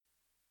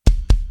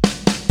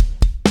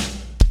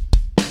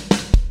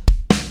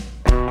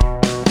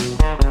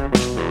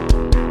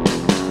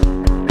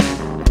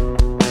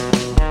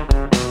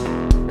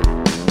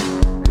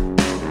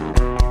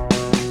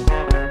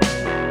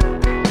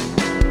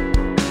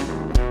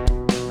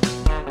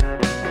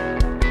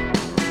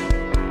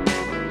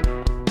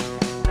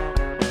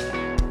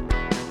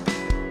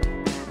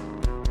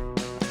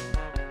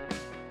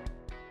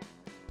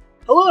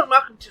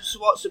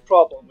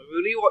problem.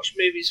 We rewatch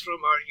movies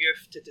from our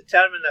youth to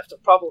determine if they're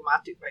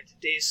problematic by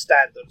today's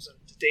standards, and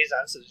today's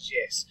answer is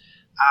yes.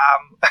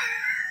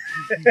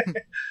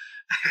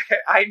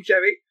 I'm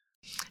Jimmy.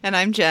 And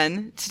I'm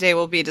Jen. Today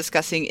we'll be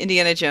discussing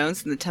Indiana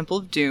Jones and the Temple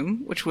of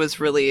Doom, which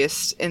was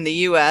released in the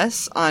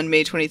US on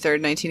May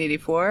 23rd,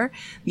 1984,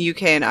 the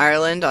UK and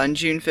Ireland on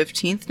June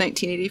 15th,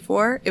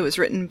 1984. It was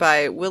written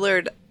by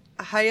Willard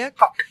Huyck.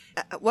 Huck.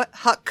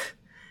 Huck.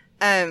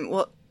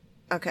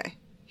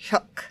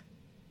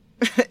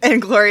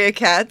 And Gloria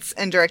Katz,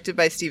 and directed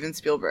by Steven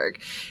Spielberg.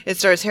 It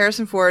stars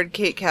Harrison Ford,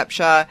 Kate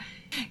Capshaw,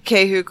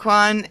 Ke Huy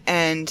Quan,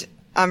 and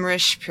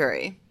Amrish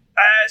Puri.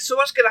 So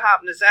what's going to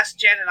happen is this.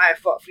 Jen and I have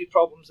thought 3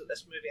 problems that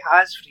this movie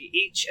has, 3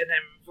 each, and then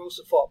we've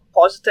also thought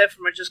positive,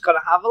 and we're just going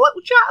to have a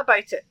little chat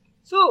about it.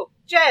 So,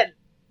 Jen,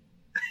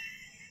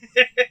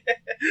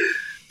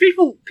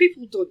 people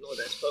don't know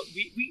this, but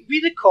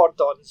we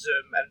record on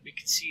Zoom and we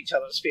can see each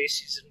other's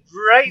faces, and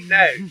right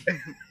now,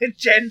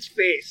 Jen's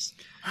face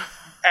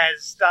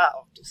is that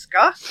of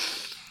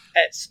disgust.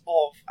 It's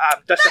of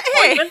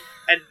disappointment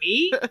in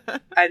me,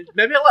 and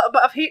maybe a little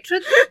bit of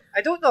hatred.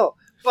 I don't know.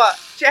 But,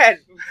 Jen,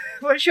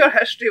 what's your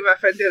history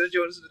with Indiana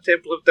Jones and the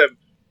Temple of Doom?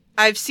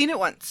 I've seen it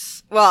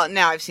once. Well,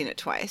 now I've seen it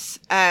twice.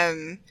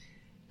 When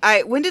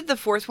did the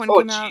 4th one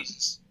come out?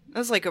 That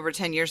was like over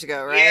 10 years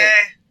ago, right?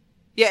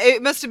 Yeah,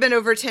 it must have been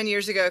over 10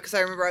 years ago, because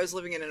I remember I was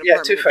living in an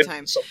apartment at the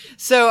time.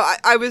 So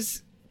I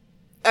was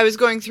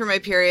going through my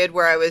period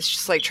where I was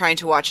just like trying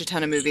to watch a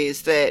ton of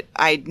movies that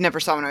I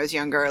never saw when I was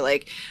younger.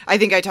 Like, I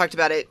think I talked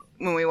about it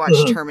when we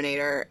watched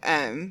Terminator.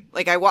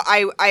 Like I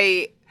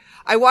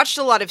watched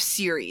a lot of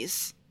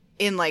series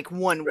in like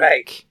 1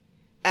 week.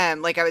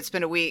 Like I would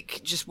spend a week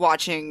just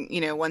watching,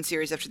 one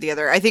series after the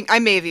other. I think I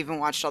may have even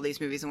watched all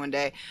these movies in one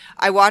day.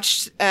 I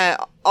watched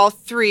all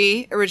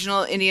 3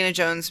 original Indiana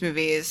Jones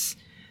movies.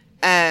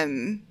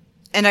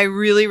 And I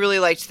really, really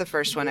liked the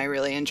first one. I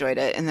really enjoyed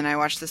it. And then I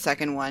watched the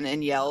second one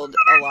and yelled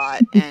a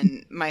lot.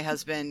 And my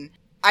husband,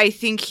 I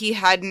think he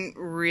hadn't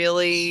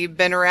really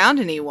been around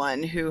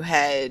anyone who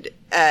had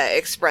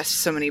expressed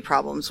so many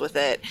problems with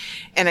it.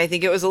 And I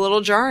think it was a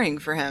little jarring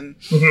for him.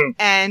 Mm-hmm.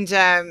 And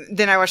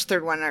then I watched the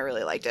third one and I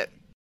really liked it.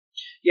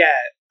 Yeah,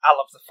 I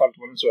love the third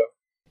one as well.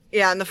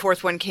 Yeah, and the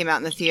 4th one came out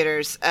in the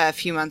theaters a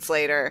few months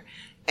later.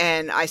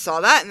 And I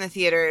saw that in the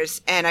theaters,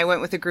 and I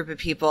went with a group of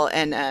people,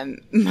 and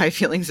my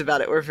feelings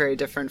about it were very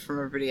different from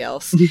everybody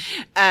else.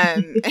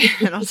 And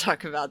I'll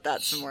talk about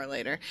that some more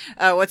later.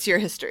 What's your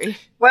history?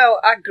 Well,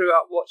 I grew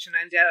up watching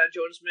Indiana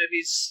Jones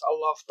movies. I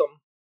loved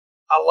them.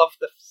 I loved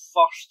the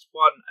first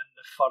one and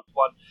the third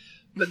one.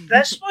 But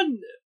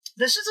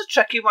this is a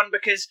tricky one,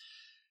 because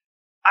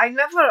I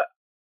never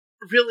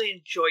really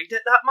enjoyed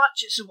it that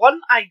much. It's the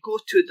one I go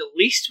to the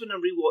least when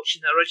I'm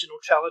rewatching the original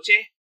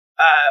trilogy.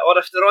 Or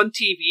if they're on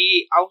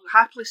TV, I'll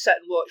happily sit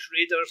and watch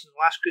Raiders and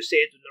Last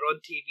Crusade when they're on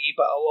TV,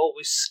 but I'll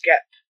always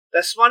skip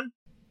this one.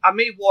 I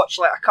may watch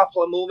like a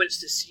couple of moments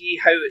to see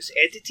how it's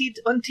edited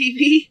on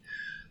TV,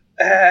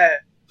 but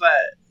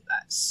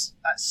that's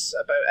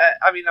about it.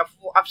 I mean,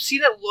 I've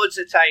seen it loads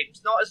of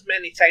times, not as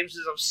many times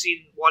as I've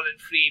seen 1 and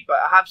 3, but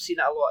I have seen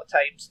it a lot of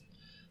times.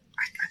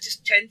 I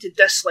just tend to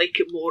dislike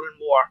it more and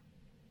more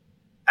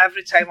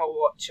every time I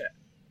watch it,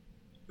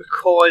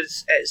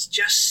 because it's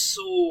just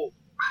so...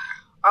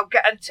 I'll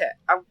get into it.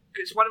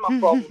 It's one of my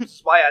problems.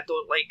 Is why I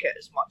don't like it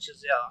as much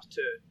as the other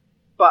 2.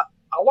 But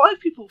a lot of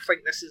people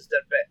think this is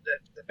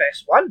the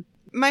best one.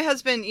 My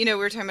husband, we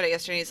were talking about it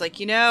yesterday. He's like,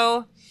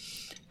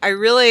 I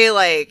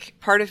really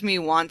part of me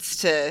wants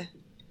to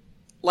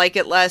like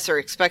it less or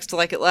expects to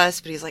like it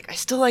less, but he's like, I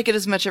still like it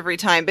as much every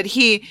time. But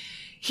he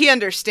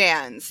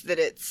understands that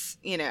it's,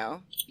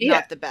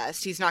 not the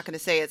best. He's not going to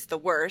say it's the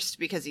worst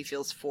because he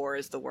feels 4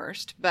 is the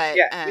worst. But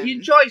he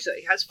enjoys it.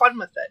 He has fun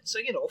with it. So,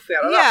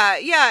 fair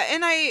enough. Yeah.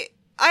 And I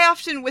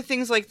often, with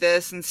things like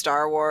this and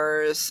Star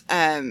Wars,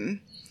 I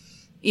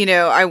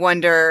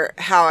wonder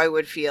how I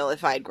would feel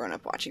if I had grown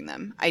up watching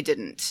them. I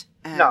didn't.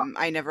 No.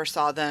 I never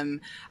saw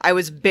them. I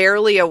was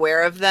barely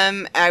aware of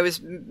them. I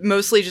was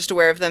mostly just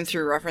aware of them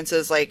through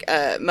references like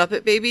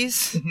Muppet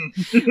Babies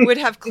would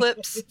have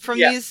clips from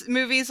these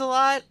movies a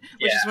lot,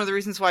 which is one of the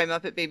reasons why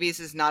Muppet Babies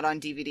is not on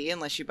DVD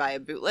unless you buy a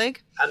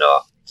bootleg. I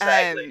know,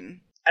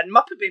 exactly. And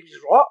Muppet Babies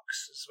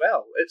rocks as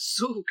well. It's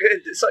so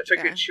good. It's such a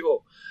good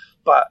show.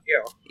 But,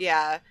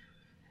 Yeah.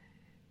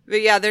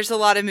 But yeah, there's a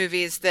lot of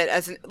movies that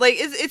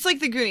it's like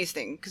the Goonies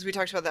thing, because we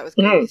talked about that with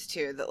Goonies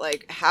too,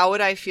 that how would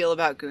I feel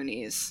about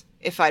Goonies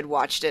if I'd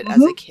watched it as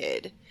a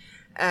kid?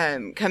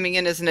 Coming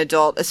in as an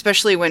adult,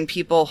 especially when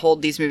people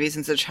hold these movies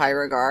in such high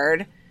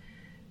regard,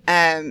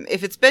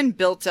 if it's been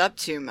built up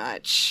too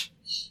much,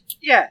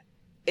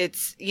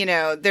 it's,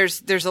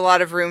 there's a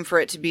lot of room for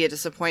it to be a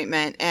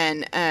disappointment.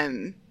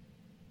 And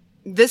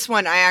this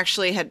one I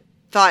actually had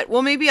thought,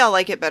 well, maybe I'll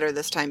like it better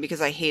this time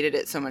because I hated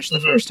it so much the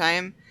first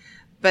time.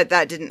 But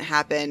that didn't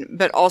happen.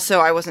 But also,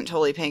 I wasn't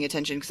totally paying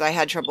attention because I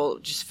had trouble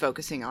just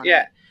focusing on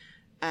it.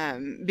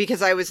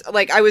 Because I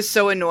was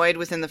so annoyed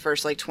within the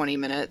first 20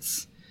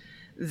 minutes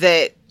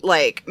that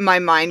like my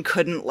mind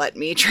couldn't let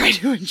me try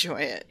to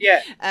enjoy it.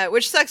 Yeah.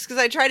 Which sucks because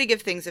I try to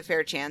give things a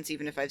fair chance,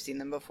 even if I've seen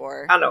them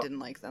before. I know. And didn't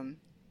like them.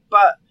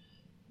 But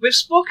we've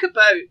spoke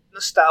about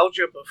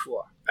nostalgia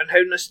before and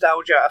how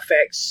nostalgia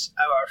affects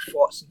our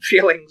thoughts and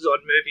feelings on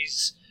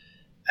movies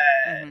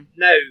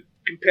now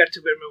compared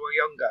to when we were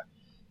younger.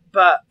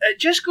 But it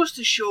just goes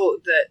to show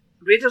that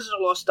Raiders of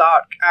the Lost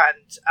Ark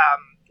and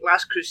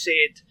Last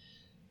Crusade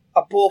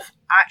are both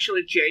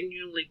actually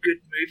genuinely good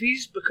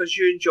movies because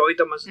you enjoyed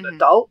them as an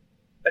adult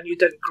and you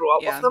didn't grow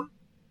up with them.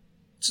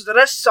 So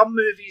there is some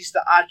movies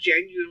that are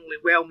genuinely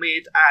well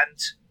made and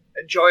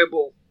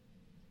enjoyable,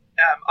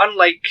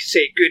 unlike,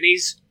 say,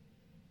 Goonies,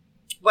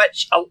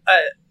 which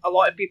a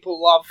lot of people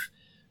love.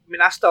 I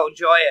mean, I still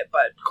enjoy it,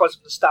 but because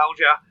of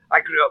nostalgia, I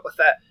grew up with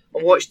it.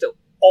 I watched it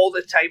all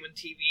the time on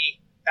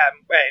TV,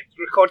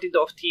 recorded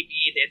off TV,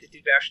 the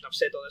edited version. I've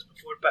said all this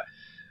before, but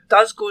it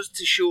does goes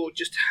to show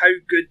just how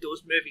good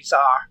those movies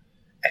are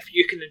if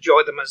you can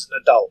enjoy them as an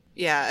adult.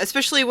 Yeah,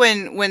 especially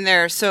when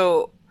they're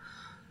so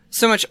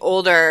much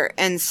older,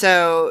 and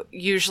so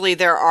usually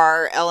there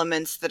are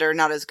elements that are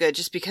not as good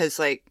just because,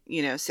 like,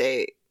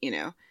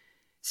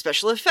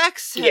 special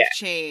effects have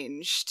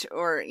changed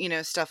or,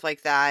 stuff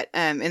like that.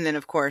 And then,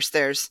 of course,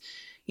 there's,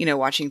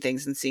 watching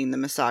things and seeing the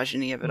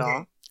misogyny of it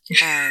all.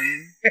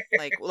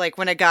 Like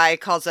when a guy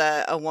calls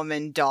a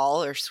woman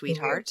doll or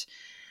sweetheart,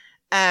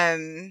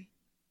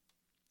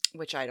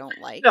 which I don't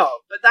like. No,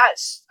 but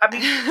that's, I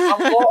mean, a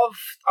lot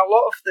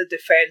of the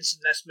defense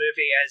in this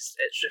movie is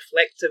it's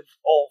reflective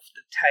of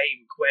the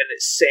time when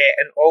it's set,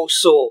 and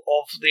also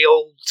of the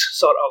old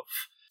sort of,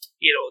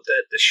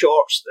 the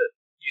shorts that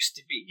used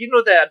to be,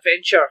 the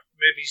adventure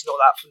movies and all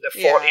that from the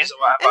 40s or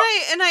whatever.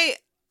 And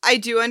I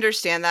do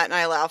understand that, and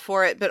I allow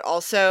for it, but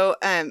also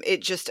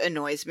it just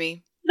annoys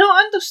me. No,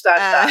 I understand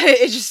that.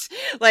 It just,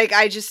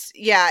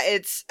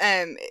 it's,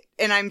 and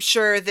I'm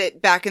sure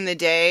that back in the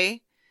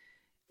day,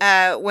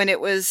 when it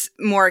was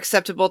more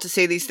acceptable to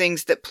say these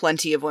things, that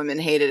plenty of women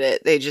hated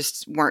it. They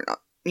just weren't,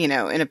 in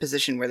a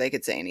position where they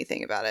could say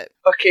anything about it.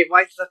 Okay,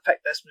 why did I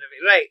pick this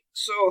movie? Right,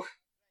 so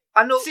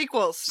I know...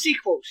 Sequels,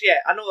 yeah,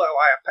 I know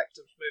why I picked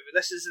this movie.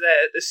 This is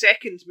the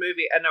second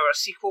movie in our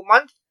sequel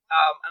month,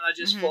 and I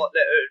just thought that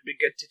it would be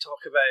good to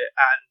talk about,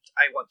 and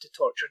I want to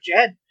torture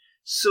Jen.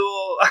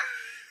 So...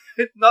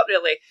 Not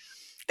really.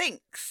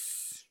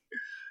 Thanks.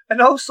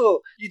 And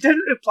also, you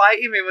didn't reply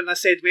to me when I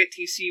said wait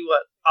till you see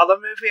what other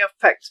movie I've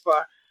picked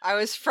for. I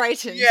was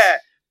frightened. Yeah.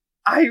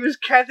 I was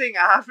kidding.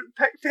 I haven't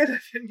picked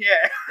anything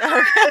yet.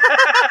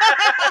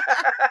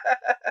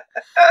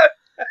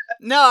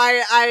 No,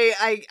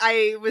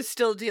 I was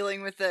still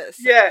dealing with this.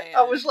 Yeah,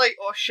 I was like,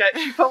 oh shit,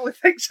 she probably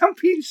thinks I'm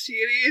being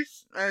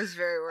serious. I was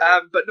very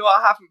worried. But no,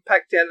 I haven't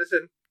picked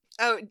anything.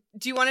 Oh,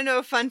 do you want to know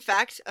a fun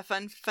fact? A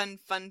fun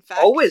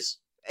fact? Always.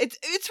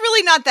 It's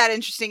really not that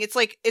interesting. It's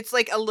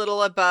like a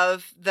little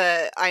above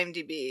the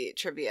IMDb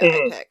trivia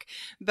I pick.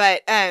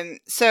 But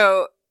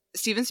so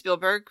Steven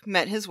Spielberg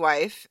met his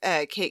wife,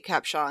 Kate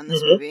Capshaw, in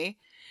this movie,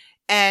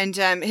 and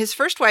his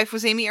first wife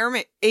was Amy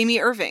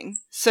Irving.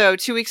 So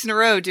 2 weeks in a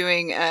row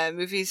doing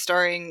movies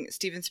starring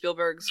Steven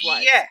Spielberg's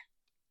wife.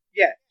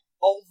 Yeah.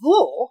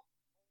 Although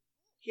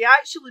he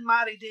actually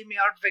married Amy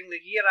Irving the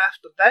year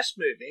after this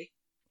movie.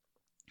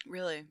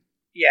 Really?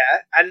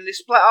 Yeah, and they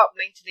split up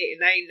in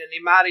 1989, and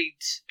they married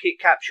Kate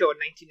Capshaw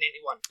in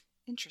 1991.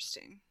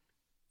 Interesting.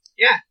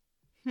 Yeah.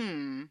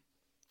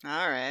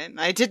 All right.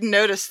 I didn't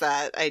notice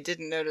that. But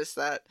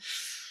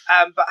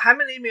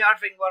him and Amy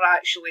Irving were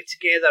actually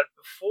together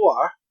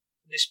before.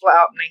 They split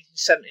up in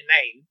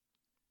 1979,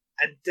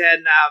 and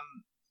then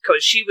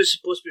because she was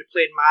supposed to be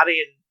playing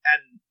Marion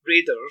in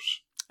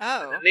Raiders.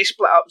 Oh. And they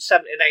split up in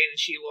 79,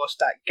 and she lost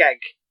that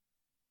gig,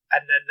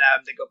 and then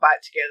they got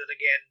back together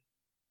again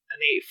in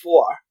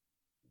 84.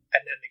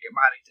 And then they get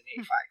married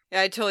in 85.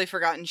 Yeah, I'd totally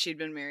forgotten she'd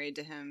been married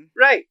to him.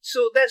 Right,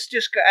 so let's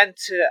just get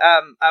into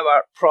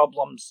our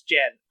problems,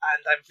 Jen.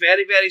 And I'm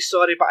very, very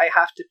sorry, but I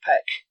have to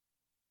pick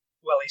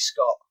Willie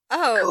Scott.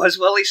 Oh. Because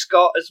Willie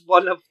Scott is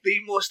one of the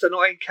most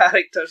annoying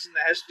characters in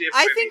the history of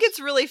movies. I think it's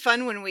really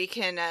fun when we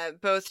can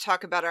both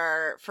talk about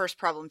our first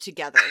problem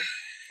together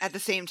at the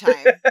same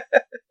time.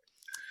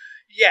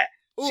 Yeah.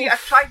 Oof. See, I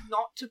tried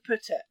not to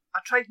put her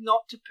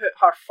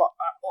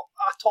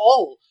at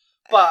all.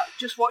 But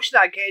just watching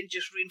that again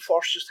just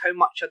reinforced just how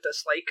much I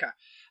dislike her.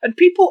 And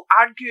people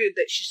argue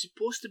that she's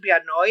supposed to be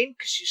annoying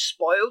because she's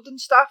spoiled and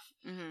stuff.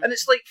 Mm-hmm. And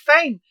it's like,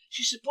 fine,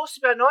 she's supposed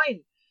to be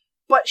annoying.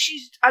 But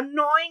she's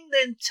annoying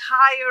the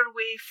entire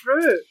way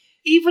through.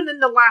 Even in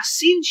the last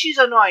scene, she's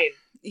annoying.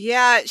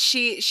 Yeah,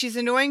 she's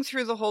annoying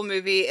through the whole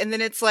movie. And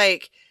then it's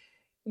like,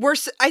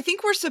 I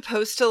think we're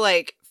supposed to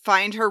like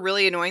find her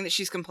really annoying that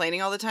she's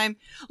complaining all the time.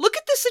 Look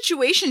at the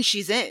situation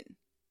she's in.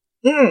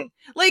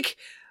 Like...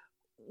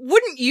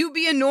 Wouldn't you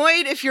be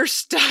annoyed if you're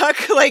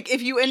stuck, like,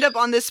 if you end up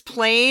on this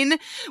plane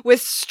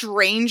with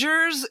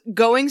strangers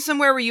going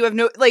somewhere where you have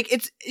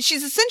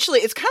she's essentially,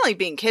 it's kind of like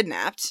being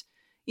kidnapped.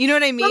 You know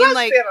what I mean? Well,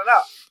 that's fair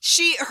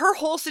enough. Her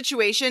whole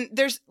situation,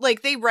 there's,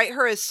 like, they write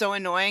her as so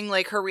annoying,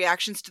 like, her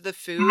reactions to the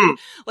food,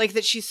 like,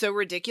 that she's so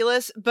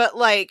ridiculous, but,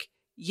 like,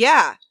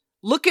 yeah,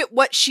 look at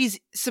what she's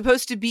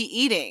supposed to be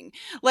eating.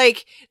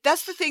 Like,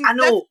 that's the thing. I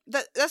know.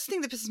 That's the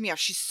thing that pisses me off.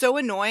 She's so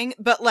annoying,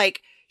 but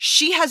like,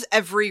 she has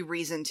every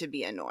reason to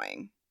be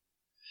annoying.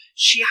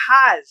 She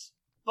has,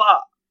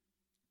 but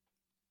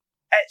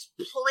it's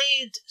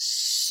played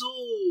so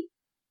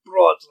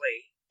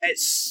broadly.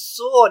 It's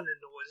so on the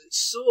nose. It's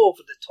so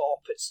over the top.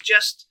 It's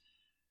just,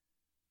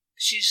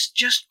 she's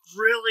just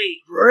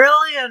really,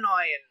 really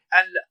annoying.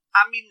 And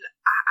I mean,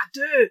 I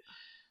do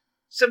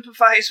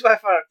sympathise with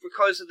her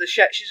because of the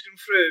shit she's gone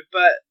through,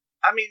 but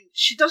I mean,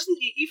 she doesn't,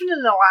 even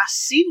in the last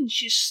scene,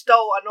 she's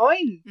still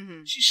annoying.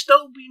 Mm-hmm. She's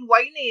still being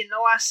whiny in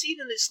the last scene,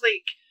 and it's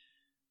like,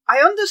 I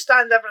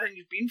understand everything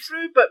you've been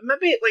through, but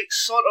maybe it like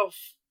sort of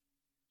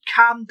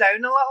calm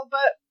down a little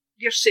bit.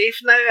 You're safe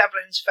now,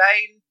 everything's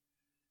fine.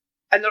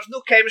 And there's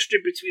no chemistry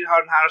between her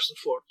and Harrison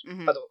Ford,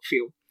 I don't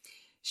feel.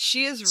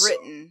 She is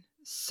written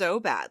so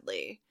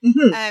badly.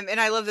 Mm-hmm. And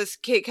I love this.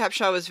 Kate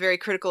Capshaw was very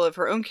critical of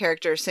her own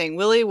character, saying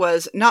Willie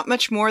was not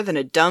much more than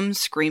a dumb,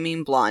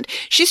 screaming blonde.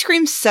 She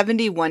screams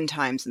 71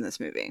 times in this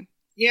movie.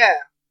 Yeah.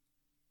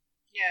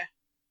 Yeah.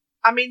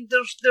 I mean,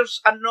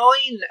 there's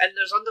annoying and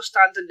there's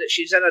understanding that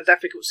she's in a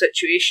difficult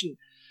situation,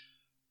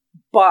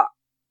 but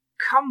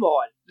come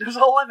on, there's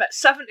a limit.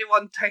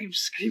 71 times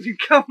screaming,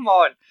 come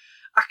on.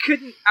 I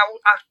couldn't,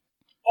 I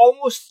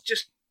almost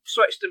just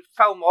switched the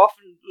film off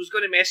and was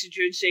going to message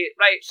you and say,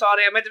 right,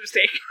 sorry, I made a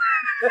mistake.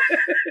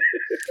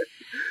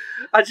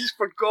 I just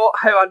forgot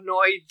how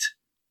annoyed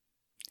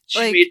she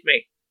made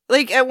me.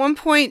 Like, at one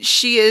point,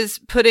 she is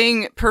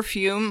putting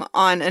perfume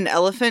on an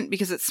elephant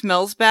because it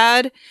smells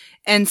bad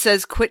and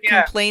says, quit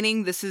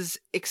complaining, this is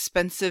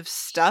expensive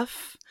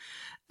stuff.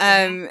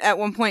 At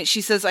one point,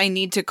 she says, I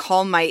need to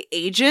call my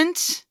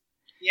agent.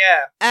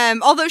 Yeah.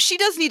 Although she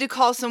does need to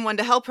call someone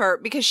to help her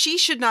because she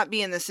should not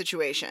be in this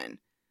situation.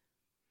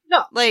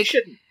 No, like, she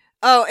shouldn't.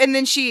 Oh, and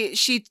then she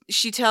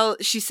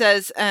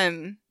says,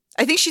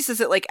 I think she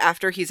says it like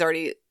after he's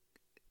already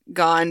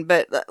gone,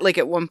 but like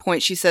at one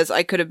point she says,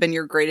 I could have been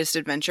your greatest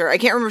adventure. I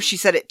can't remember if she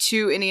said it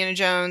to Indiana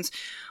Jones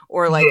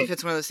or like if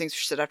it's one of those things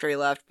she said after he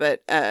left,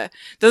 but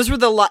those were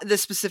the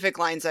specific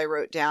lines I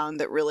wrote down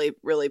that really,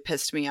 really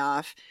pissed me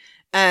off.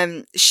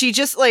 She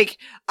just like,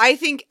 I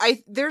think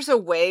there's a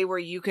way where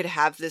you could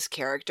have this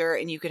character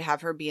and you could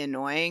have her be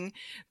annoying,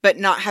 but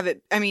not have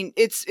it. I mean,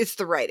 it's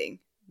the writing.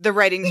 The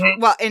writing's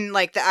well, and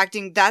like the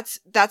acting, that's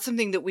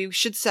something that we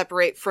should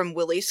separate from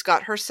Willie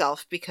Scott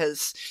herself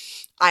because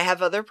I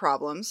have other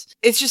problems.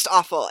 It's just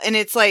awful. And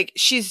it's like,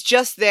 she's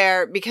just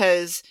there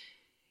because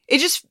it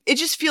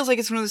just feels like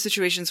it's one of those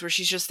situations where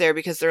she's just there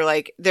because they're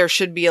like, there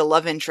should be a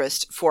love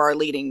interest for our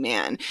leading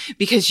man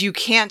because you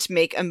can't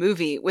make a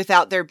movie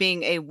without there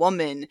being a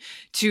woman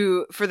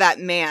for that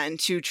man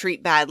to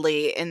treat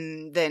badly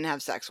and then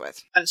have sex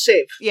with. And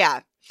save.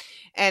 Yeah.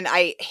 And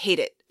I hate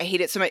it. I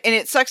hate it so much. And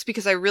it sucks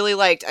because I really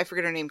liked, I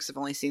forget her name because I've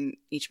only seen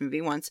each movie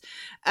once.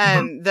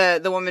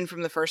 The woman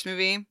from the first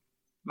movie.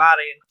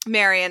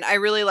 Marion. I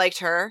really liked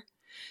her.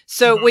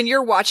 So when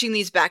you're watching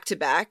these back to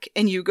back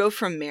and you go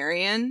from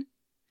Marion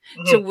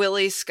to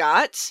Willie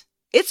Scott,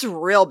 it's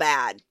real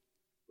bad.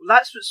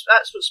 That's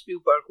what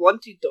Spielberg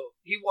wanted though.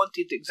 He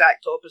wanted the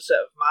exact opposite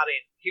of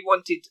Marion. He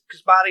wanted,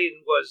 because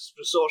Marion was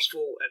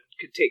resourceful and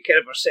could take care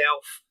of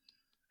herself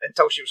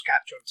until she was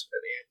captured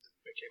at the end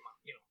and became a,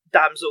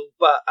 damsel,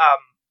 but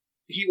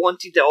he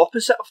wanted the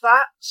opposite of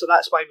that, so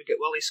that's why we get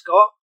Willie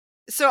Scott.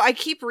 So I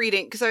keep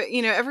reading, because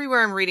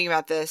everywhere I'm reading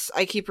about this,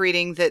 I keep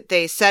reading that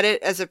they set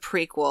it as a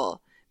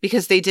prequel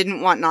because they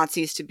didn't want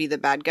Nazis to be the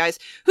bad guys.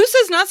 Who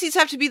says Nazis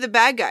have to be the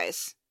bad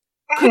guys?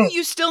 Couldn't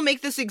you still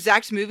make this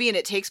exact movie and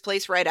it takes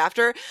place right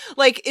after?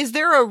 Like, is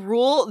there a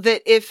rule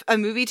that if a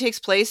movie takes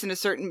place in a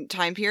certain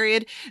time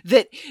period,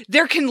 that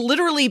there can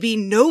literally be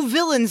no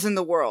villains in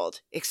the world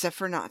except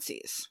for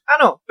Nazis?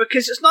 I know,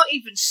 because it's not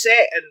even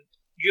set in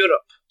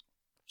Europe.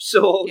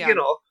 So, the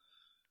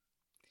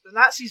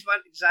Nazis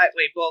weren't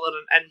exactly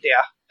bothering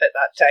India at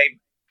that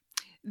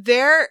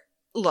time.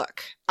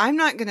 Look, I'm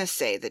not going to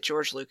say that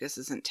George Lucas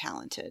isn't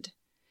talented.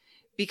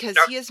 Because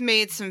he has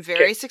made some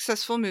very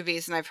successful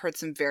movies, and I've heard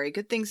some very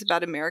good things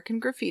about American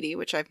Graffiti,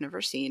 which I've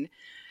never seen.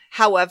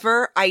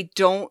 However, I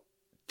don't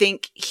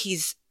think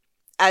he's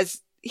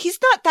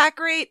not that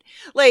great.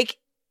 Like,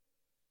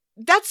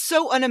 that's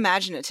so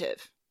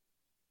unimaginative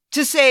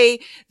to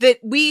say that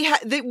we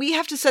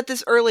have to set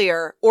this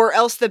earlier, or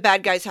else the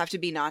bad guys have to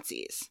be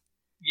Nazis.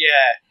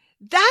 Yeah,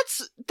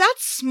 that's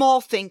small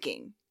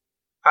thinking.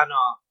 I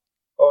know.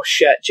 Oh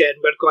shit, Jen,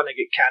 we're going to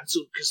get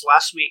cancelled because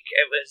last week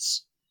it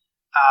was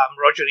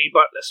Roger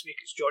Ebert. This week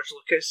it's George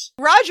Lucas.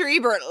 Roger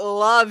Ebert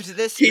loved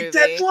this movie. He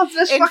did love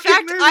this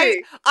fucking movie.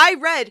 In fact, I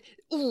read...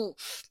 Ooh,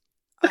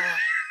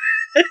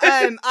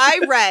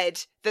 I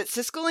read that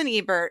Siskel and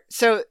Ebert...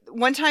 So,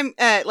 one time,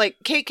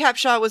 Kate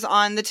Capshaw was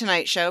on The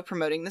Tonight Show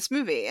promoting this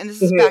movie. And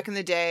this is back in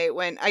the day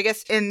when... I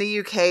guess in the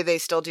UK they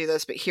still do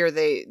this, but here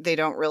they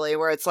don't really.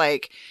 Where it's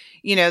like,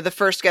 the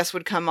first guest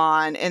would come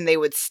on and they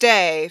would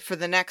stay for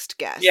the next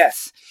guest.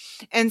 Yes.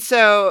 And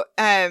so...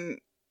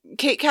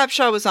 Kate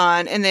Capshaw was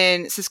on, and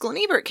then Siskel and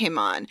Ebert came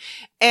on,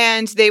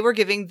 and they were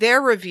giving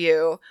their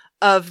review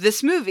of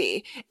this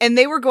movie. And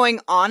they were going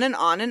on and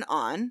on and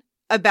on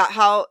about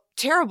how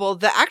terrible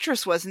the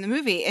actress was in the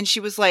movie. And she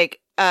was like,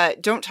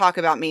 don't talk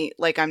about me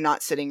like I'm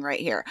not sitting right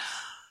here.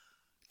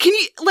 Can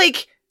you,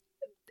 like,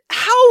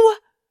 how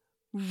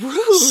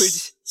rude.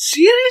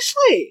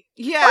 Seriously?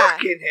 Yeah.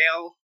 Fucking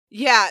hell.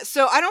 Yeah,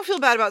 so I don't feel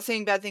bad about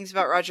saying bad things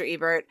about Roger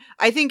Ebert.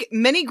 I think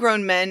many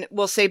grown men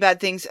will say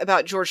bad things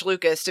about George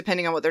Lucas,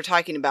 depending on what they're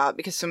talking about,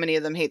 because so many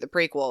of them hate the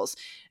prequels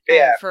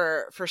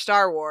for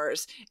Star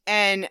Wars.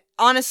 And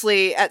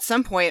honestly, at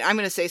some point, I'm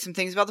going to say some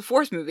things about the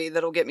fourth movie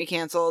that'll get me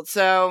canceled.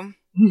 So,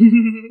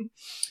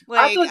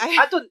 like,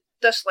 I don't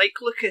dislike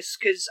Lucas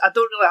because I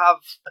don't really have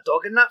a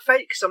dog in that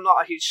fight because I'm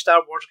not a huge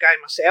Star Wars guy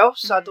myself,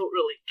 so I don't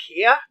really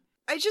care.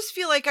 I just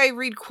feel like I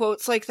read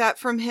quotes like that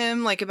from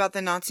him, like about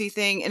the Nazi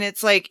thing, and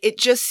it's like, it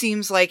just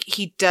seems like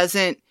he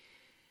doesn't,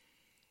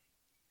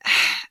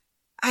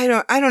 I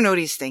don't know what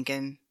he's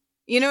thinking.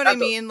 You know what I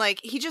mean? Like,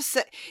 he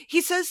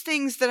says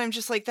things that I'm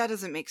just like, that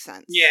doesn't make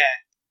sense. Yeah.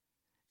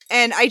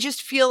 And I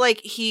just feel like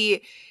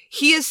he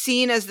is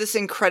seen as this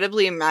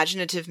incredibly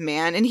imaginative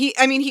man, and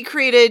he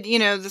created,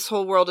 this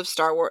whole world of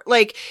Star Wars.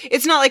 Like,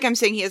 it's not like I'm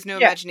saying he has no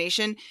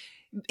imagination.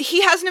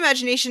 He has an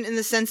imagination in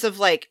the sense of,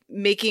 like,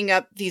 making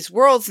up these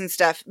worlds and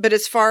stuff. But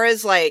as far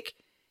as, like,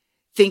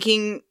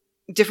 thinking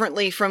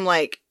differently from,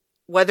 like,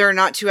 whether or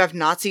not to have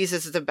Nazis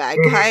as the bad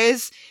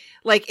guys,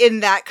 like,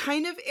 in that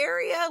kind of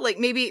area, like,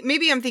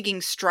 maybe I'm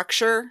thinking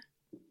structure.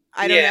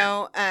 I don't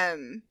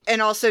know. And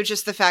also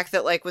just the fact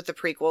that, like, with the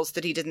prequels,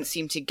 that he didn't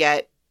seem to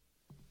get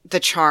the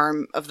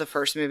charm of the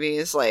first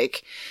movies.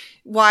 Like,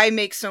 why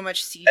make so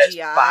much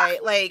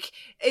CGI? Like,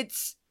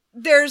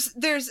 there's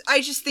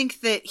I just think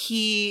that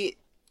he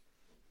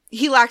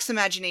lacks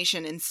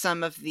imagination in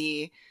some of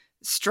the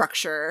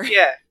structural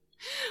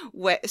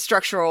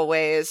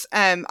ways.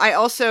 I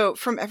also,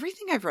 from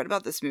everything I've read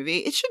about this movie,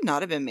 it should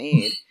not have been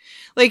made.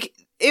 Like,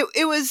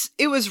 it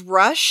was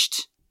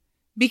rushed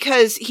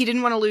because he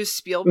didn't want to lose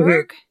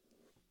Spielberg. Mm-hmm.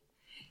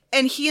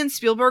 And he and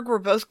Spielberg were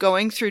both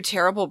going through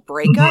terrible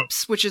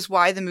breakups, which is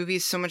why the movie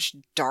is so much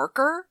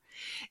darker.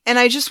 And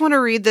I just want to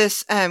read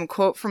this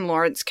quote from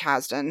Lawrence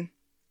Kasdan,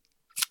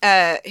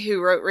 who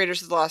wrote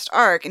Raiders of the Lost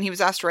Ark, and he was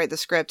asked to write the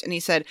script, and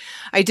he said,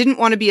 "I didn't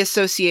want to be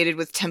associated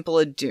with Temple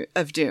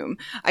of Doom.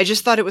 I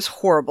just thought it was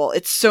horrible.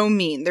 It's so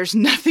mean. There's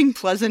nothing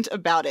pleasant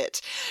about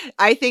it.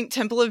 I think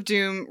Temple of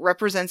Doom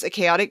represents a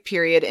chaotic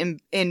period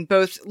in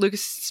both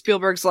Lucas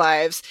Spielberg's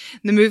lives.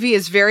 The movie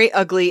is very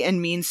ugly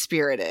and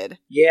mean-spirited."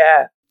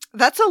 Yeah.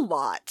 That's a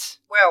lot.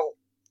 Well,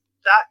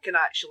 that can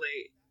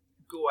actually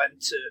go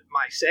into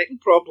my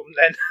second problem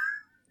then.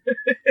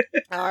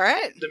 All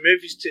right. The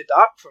movie's too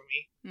dark for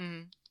me.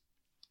 Mm.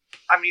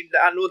 I mean,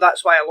 I know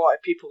that's why a lot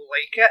of people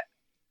like it,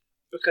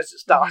 because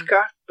it's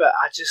darker, but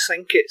I just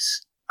think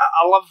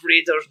I love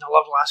Raiders and I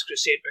love Last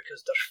Crusade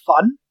because they're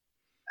fun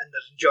and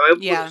they're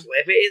enjoyable. Yeah. There's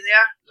levity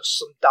there. There's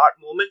some dark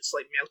moments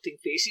like melting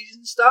faces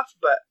and stuff,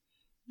 but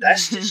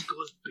this just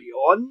goes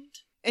beyond.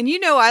 And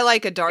I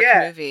like a dark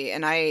movie,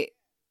 and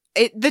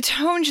the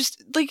tone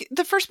just, like,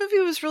 the first movie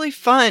was really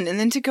fun, and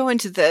then to go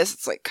into this,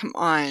 it's like, come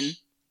on.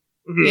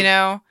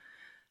 Mm-hmm.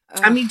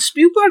 I mean,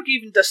 Spielberg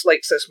even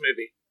dislikes this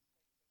movie.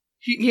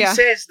 He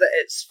says that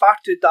it's far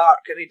too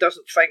dark, and he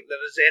doesn't think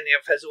there is any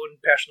of his own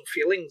personal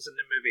feelings in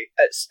the movie.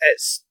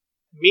 It's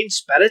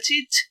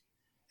mean-spirited,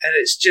 and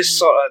it's just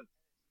sort of,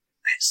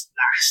 it's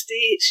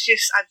nasty. It's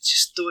just, I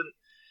just don't.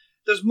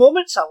 There's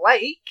moments I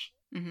like.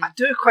 Mm-hmm. I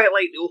do quite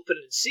like the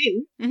opening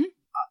scene. Mm-hmm.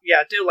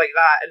 I do like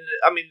that, and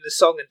I mean the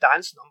song and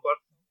dance number.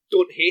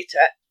 Don't hate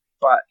it,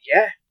 but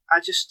yeah, I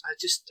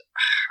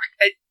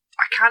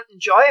can't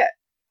enjoy it.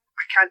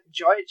 I can't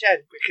enjoy it,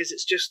 Jen, because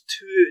it's just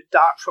too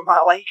dark for my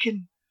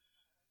liking.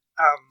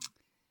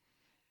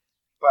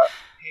 But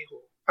hey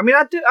ho. I mean,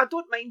 I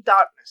don't mind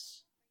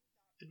darkness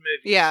in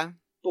movies. Yeah.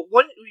 But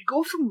when we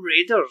go from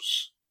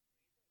Raiders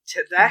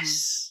to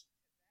this,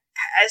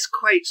 it is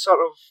quite sort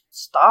of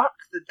stark.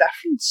 The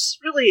difference,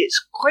 really,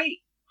 it's quite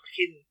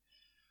fucking.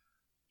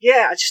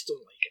 Yeah, I just don't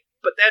like it.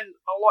 But then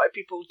a lot of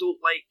people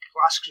don't like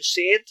Last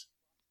Crusade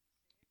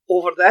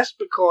over this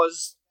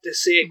because they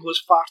say it goes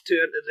far too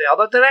into the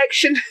other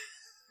direction.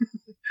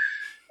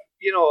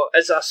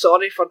 As a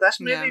sorry for this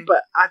movie,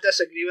 but I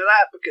disagree with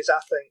that because I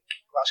think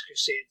Last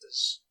Crusade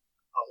is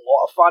a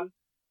lot of fun,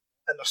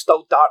 and there's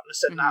still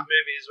darkness in that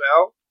movie as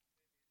well,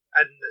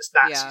 and it's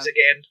Nazis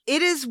again.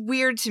 It is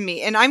weird to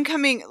me, and I'm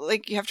coming,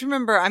 like, you have to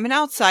remember, I'm an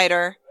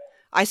outsider.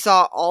 I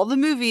saw all the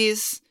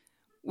movies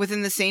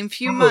within the same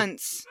few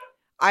months.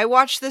 I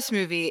watched this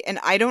movie, and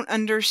I don't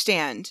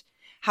understand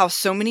how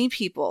so many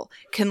people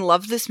can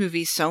love this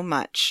movie so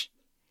much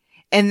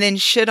and then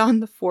shit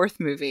on the fourth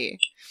movie.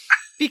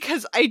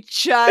 Because I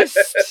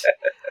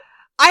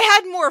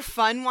had more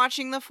fun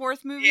watching the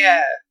fourth movie.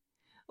 Yeah.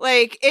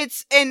 Like,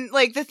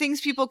 the things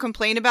people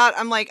complain about,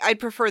 I'm like, I'd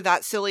prefer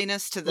that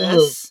silliness to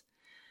this.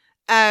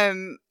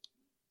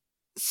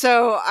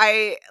 So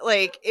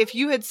if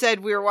you had said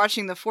we were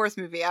watching the fourth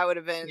movie, I would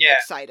have been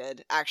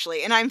excited,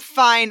 actually. And I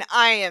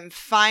am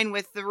fine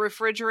with the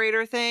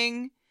refrigerator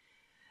thing.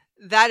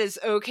 that is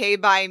okay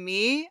by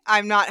me.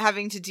 I'm not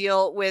having to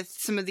deal with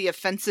some of the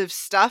offensive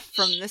stuff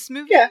from this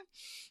movie. Yeah.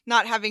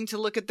 Not having to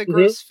look at the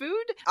gross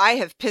food. I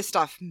have pissed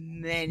off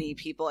many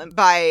people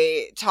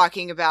by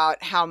talking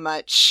about how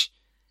much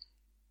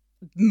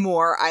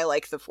more I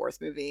like the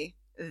fourth movie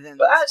than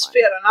But this that's one.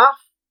 fair enough.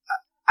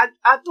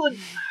 I don't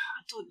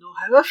know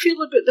how I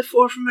feel about the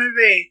fourth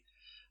movie.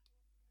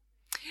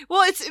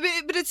 Well,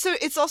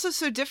 it's also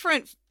so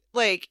different.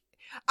 Like,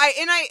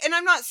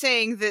 I'm not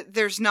saying that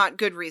there's not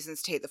good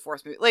reasons to hate the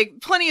fourth movie. Like,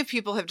 plenty of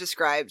people have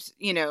described,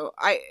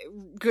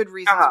 good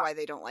reasons why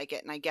they don't like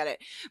it, and I get it.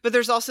 But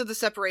there's also the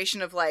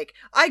separation of, like,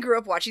 I grew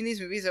up watching these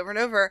movies over and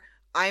over.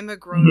 I'm a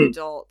grown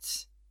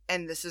adult,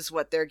 and this is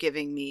what they're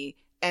giving me.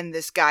 And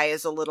this guy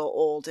is a little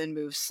old and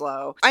moves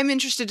slow. I'm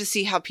interested to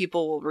see how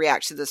people will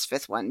react to this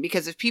fifth one,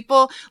 because if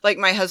people, like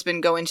my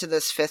husband, go into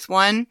this fifth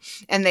one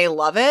and they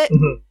love it,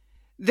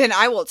 then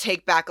I will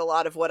take back a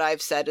lot of what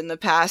I've said in the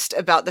past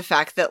about the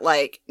fact that,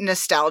 like,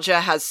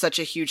 nostalgia has such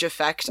a huge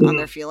effect on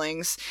their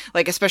feelings,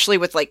 like, especially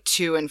with, like,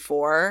 2 and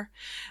 4.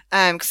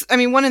 'Cause, I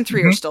mean, 1 and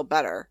 3 are still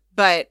better,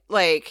 but,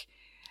 like,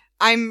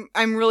 I'm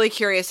really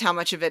curious how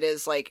much of it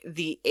is, like,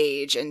 the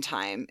age and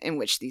time in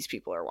which these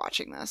people are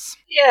watching this.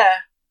 Yeah.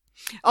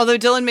 Although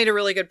Dylan made a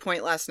really good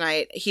point last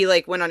night. He,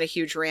 like, went on a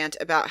huge rant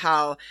about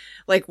how,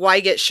 like, why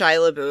get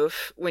Shia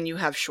LaBeouf when you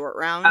have Short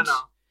Round? I know.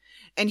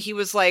 And he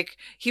was like,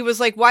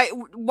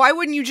 why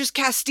wouldn't you just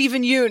cast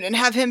Steven Yeun and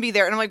have him be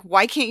there? And I'm like,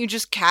 why can't you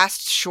just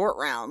cast Short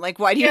Round? Like,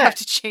 why do you have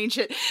to change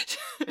it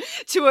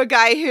to a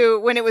guy who,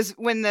 when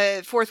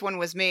the fourth one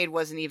was made,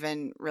 wasn't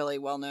even really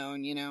well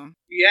known, you know?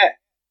 Yeah.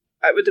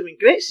 It would have been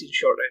great seeing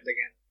Short Round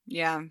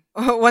again.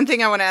 Yeah. One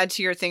thing I want to add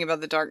to your thing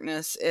about the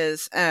darkness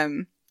is,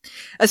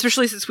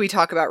 especially since we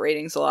talk about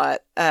ratings a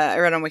lot, I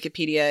read on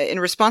Wikipedia, in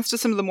response to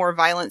some of the more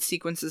violent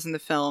sequences in the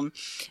film,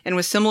 and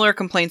with similar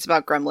complaints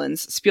about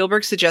Gremlins,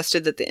 Spielberg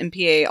suggested that the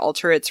MPAA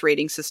alter its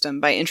rating system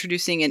by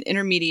introducing an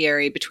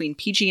intermediary between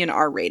PG and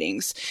R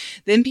ratings.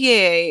 The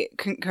MPAA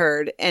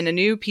concurred, and a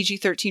new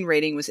PG-13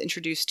 rating was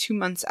introduced 2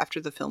 months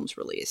after the film's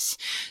release.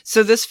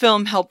 So this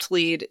film helped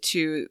lead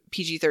to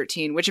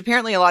PG-13, which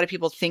apparently a lot of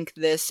people think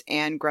this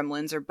and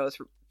Gremlins are both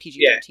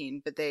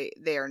PG-13, but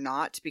they are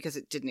not, because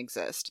it didn't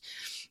exist.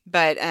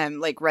 But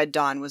like Red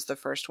Dawn was the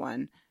first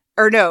one.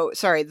 Or no,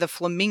 sorry, the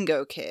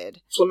Flamingo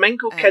Kid.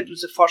 Flamingo Kid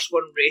was the first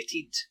one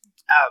rated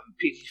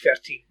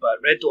PG-13, but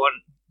Red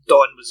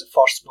Dawn was the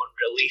first one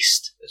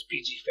released as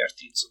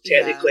PG-13, so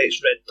technically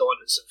it's Red Dawn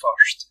is the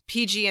first.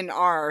 PG and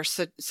R are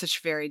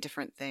such very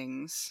different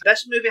things.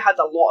 This movie had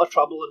a lot of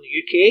trouble in the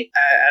UK,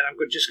 and I'm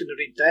just going to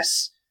read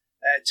this.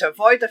 To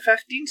avoid a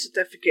 15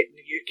 certificate in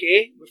the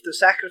UK, with the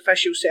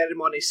sacrificial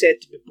ceremony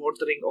said to be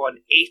bordering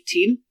on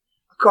 18,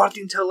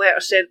 according to a letter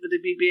sent by the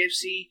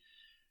BBFC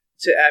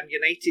to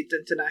United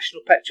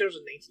International Pictures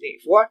in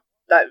 1984.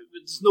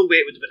 There's no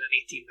way it would have been an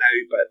 18 now,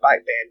 but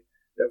back then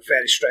they were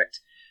very strict.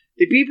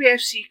 The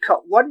BBFC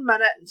cut 1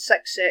 minute and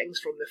 6 seconds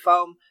from the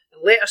film,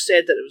 and later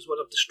said that it was one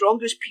of the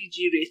strongest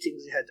PG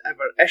ratings they had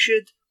ever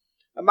issued.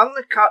 Among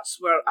the cuts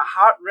were a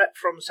heart rip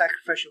from a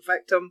sacrificial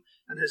victim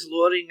and his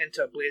lowering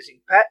into a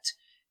blazing pit,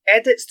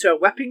 edits to a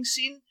whipping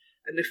scene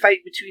in the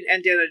fight between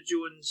Indiana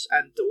Jones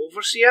and the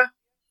Overseer,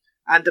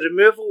 and the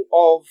removal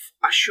of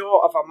a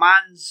shot of a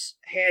man's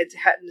head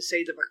hitting the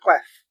side of a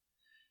cliff.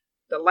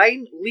 The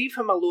line, "Leave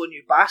him alone,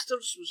 you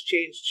bastards," was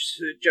changed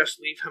to just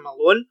 "Leave him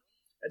alone,"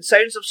 and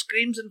sounds of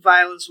screams and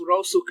violence were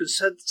also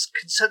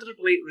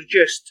considerably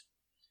reduced.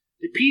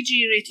 The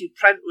PG-rated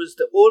print was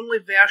the only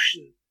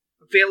version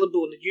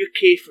available in the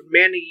UK for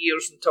many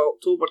years until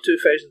October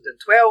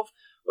 2012,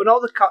 when all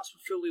the cuts were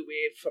fully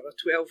waived for a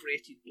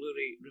 12-rated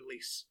Blu-ray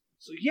release.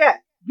 So yeah,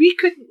 we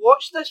couldn't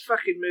watch this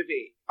fucking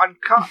movie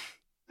uncut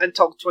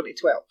until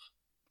 2012.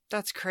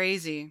 That's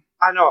crazy.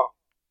 I know.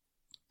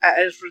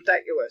 It is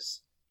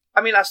ridiculous.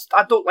 I mean, I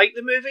don't like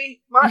the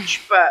movie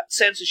much, but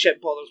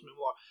censorship bothers me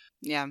more.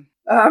 Yeah.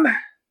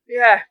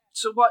 Yeah.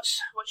 So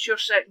what's your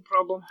second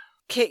problem?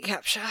 Kate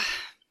Capshaw.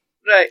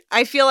 Right.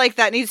 I feel like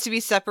that needs to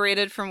be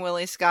separated from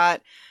Willie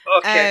Scott.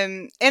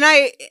 Okay. And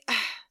I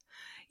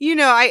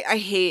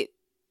hate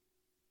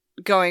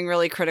going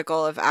really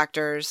critical of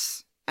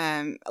actors.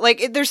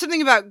 There's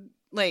something about,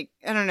 like,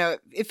 I don't know,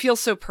 it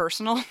feels so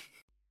personal.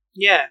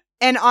 Yeah.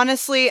 And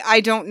honestly, I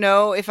don't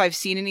know if I've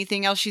seen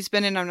anything else she's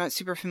been in. I'm not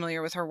super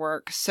familiar with her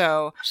work,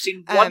 so... I've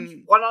seen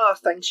one other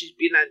thing she's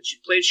been in. She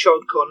played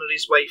Sean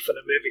Connery's wife in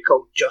a movie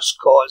called Just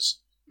Cause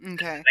in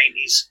the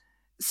 90s.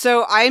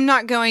 So I'm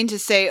not going to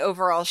say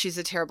overall she's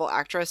a terrible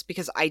actress,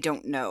 because I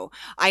don't know.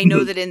 I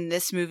know that in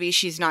this movie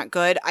she's not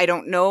good. I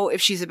don't know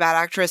if she's a bad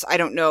actress. I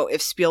don't know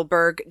if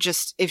Spielberg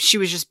if she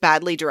was just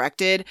badly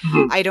directed.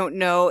 I don't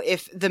know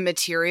if the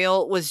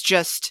material was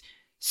just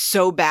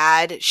so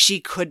bad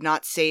she could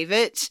not save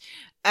it,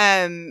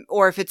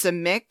 or if it's a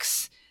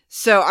mix.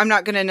 So I'm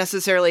not going to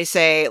necessarily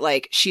say,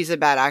 like, she's a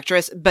bad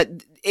actress, but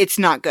it's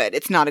not good.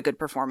 It's not a good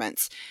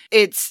performance.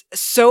 It's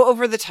so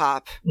over the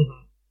top.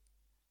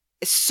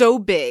 So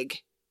big.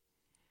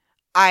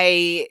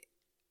 I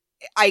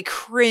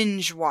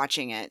cringe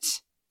watching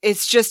it.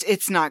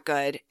 it's not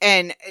good.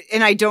 And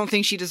I don't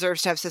think she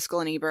deserves to have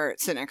Siskel and Ebert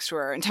sit next to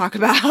her and talk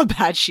about how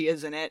bad she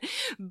is in it.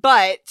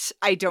 But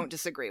I don't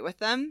disagree with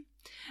them.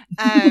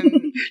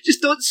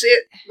 Just don't say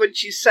it when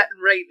she's sitting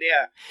right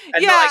there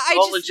and not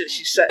acknowledge that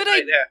she's sitting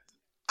right there.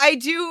 I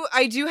do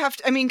have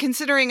to, I mean,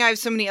 considering I have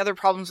so many other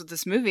problems with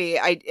this movie,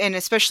 and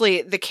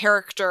especially the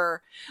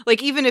character,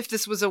 like, even if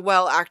this was a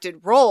well-acted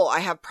role, I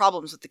have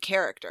problems with the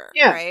character,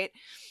 right?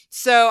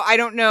 So I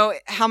don't know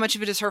how much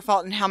of it is her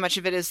fault and how much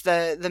of it is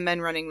the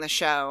men running the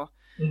show.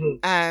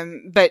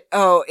 Mm-hmm. But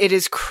it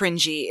is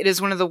cringy. It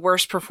is one of the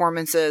worst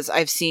performances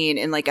I've seen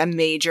in like a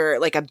major,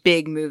 like a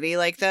big movie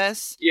like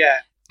this. Yeah.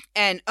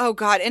 And oh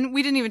god, and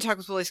we didn't even talk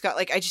with Willie Scott.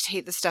 Like, I just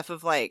hate the stuff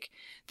of like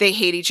they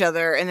hate each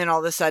other and then all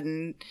of a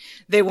sudden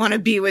they want to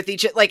be with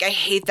each other. Like, I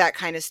hate that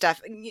kind of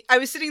stuff. I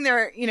was sitting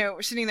there,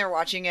 we're sitting there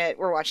watching it.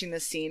 We're watching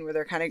this scene where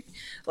they're kind of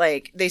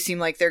like, they seem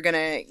like they're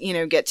gonna,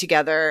 get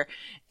together.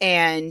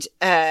 And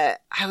I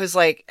was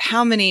like,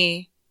 how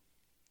many,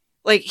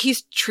 like,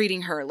 he's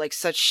treating her like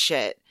such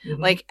shit.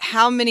 Mm-hmm. Like,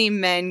 how many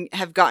men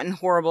have gotten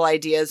horrible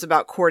ideas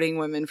about courting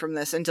women from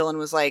this? And Dylan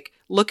was like,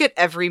 look at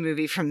every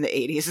movie from the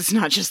 80s. It's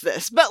not just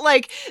this. But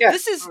like,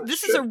 this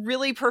is a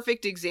really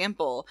perfect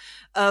example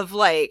of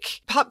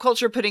like pop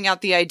culture putting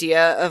out the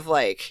idea of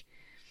like,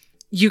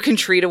 you can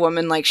treat a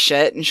woman like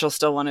shit and she'll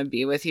still want to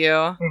be with you.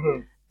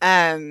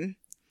 Mm-hmm.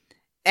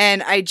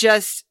 And I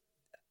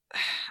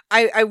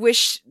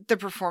wish the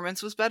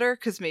performance was better,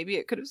 because maybe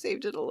it could have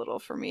saved it a little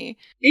for me.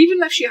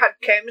 Even if she had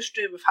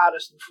chemistry with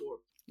Harrison Ford.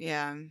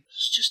 Yeah.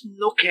 There's just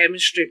no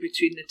chemistry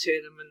between the two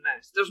of them in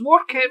this. There's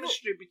more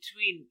chemistry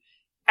between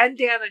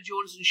Indiana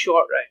Jones and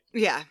Short Round.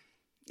 Yeah.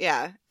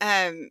 Yeah.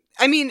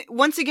 I mean,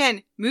 once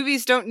again,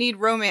 movies don't need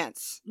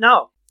romance.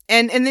 No.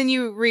 And then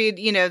you read,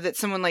 that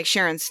someone like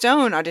Sharon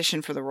Stone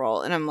auditioned for the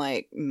role, and I'm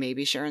like,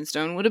 maybe Sharon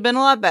Stone would have been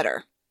a lot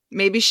better.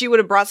 Maybe she would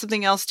have brought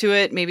something else to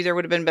it. Maybe there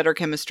would have been better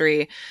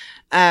chemistry.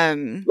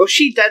 Well,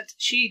 she did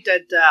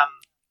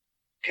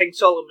King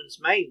Solomon's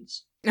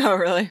Mines. Oh,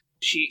 really?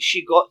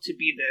 She got to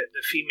be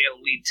the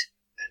female lead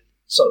in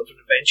sort of an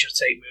adventure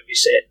type movie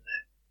set in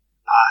the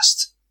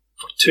past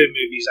for 2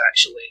 movies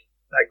actually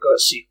that got a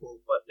sequel,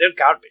 but they're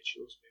garbage,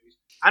 those movies,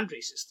 and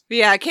racist. But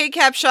yeah, Kate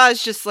Capshaw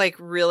is just like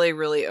really,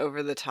 really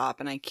over the top,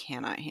 and I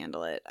cannot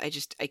handle it. I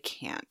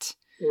can't.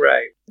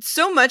 Right.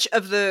 So much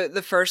of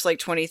the first like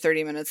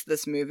 20-30 minutes of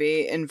this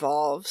movie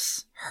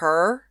involves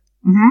her.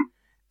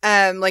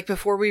 Mm-hmm. Like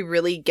before we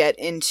really get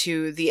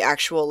into the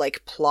actual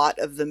like plot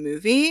of the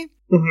movie.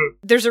 Mm-hmm.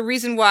 There's a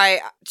reason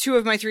why 2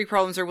 of my 3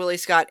 problems are Willie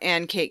Scott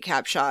and Kate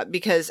Capshaw,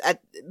 because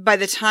by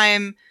the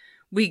time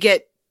we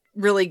get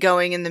really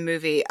going in the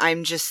movie,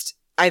 I'm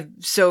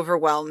so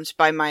overwhelmed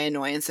by my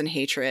annoyance and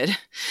hatred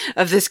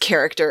of this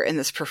character and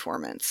this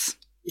performance.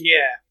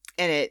 Yeah.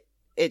 And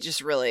it just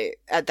really,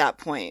 at that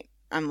point,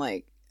 I'm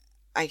like,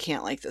 I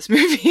can't like this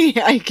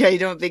movie. I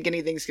don't think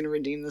anything's going to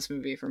redeem this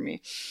movie for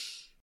me.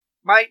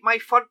 My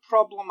third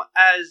problem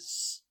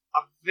is a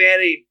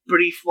very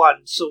brief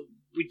one, so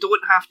we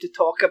don't have to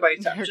talk about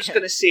it. I'm just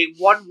going to say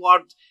one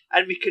word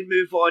and we can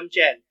move on,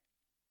 Jen.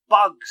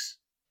 Bugs.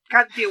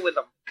 Can't deal with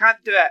them.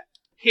 Can't do it.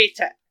 Hate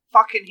it.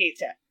 Fucking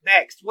hate it.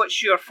 Next.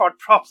 What's your third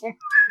problem?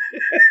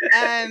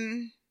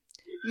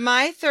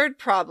 My third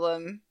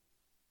problem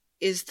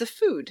is the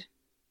food.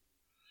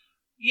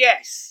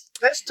 Yes.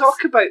 Let's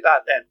talk about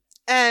that then.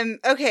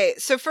 Okay,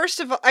 so first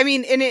of all, I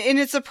mean, and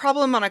it's a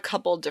problem on a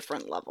couple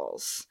different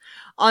levels.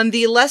 On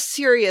the less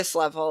serious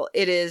level,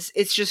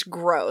 it's just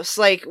gross.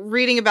 Like,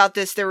 reading about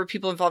this, there were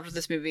people involved with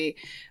this movie,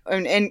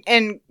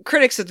 and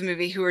critics of the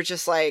movie who were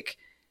just like,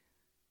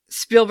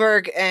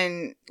 Spielberg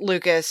and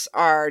Lucas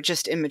are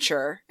just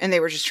immature, and they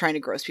were just trying to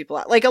gross people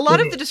out. Like, a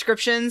lot of the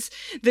descriptions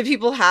that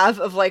people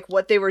have of, like,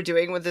 what they were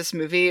doing with this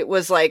movie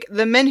was, like,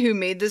 the men who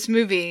made this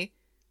movie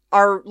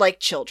are, like,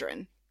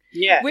 children.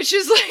 Yeah. Which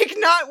is, like,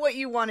 not what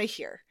you want to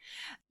hear.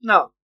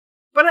 No.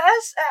 But it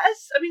is,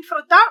 I mean, for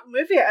a dark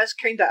movie, it is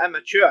kind of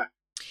immature.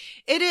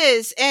 It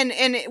is. And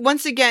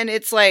once again,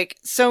 it's, like,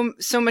 so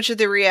much of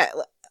the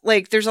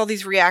like, there's all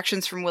these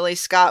reactions from Willie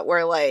Scott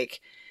where, like,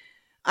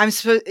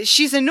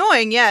 she's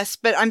annoying, yes,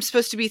 but I'm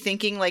supposed to be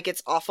thinking, like,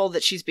 it's awful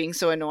that she's being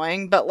so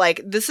annoying, but,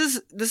 like, this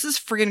is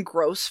friggin'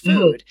 gross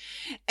food.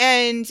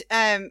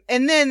 Mm.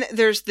 And then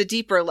there's the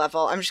deeper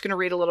level. I'm just going to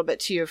read a little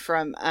bit to you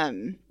from,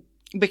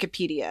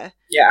 Wikipedia.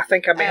 Yeah, I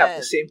think I may have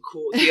the same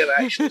quote here,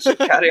 actually, so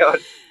carry on.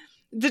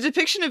 The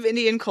depiction of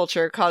Indian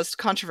culture caused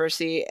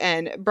controversy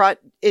and brought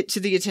it to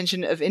the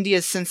attention of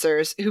India's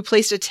censors, who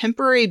placed a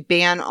temporary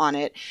ban on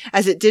it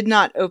as it did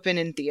not open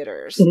in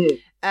theaters.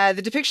 Mm-hmm.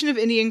 The depiction of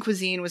Indian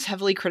cuisine was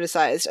heavily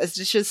criticized, as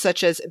dishes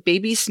such as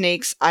baby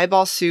snakes,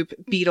 eyeball soup,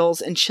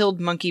 beetles, and chilled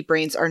monkey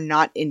brains are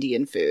not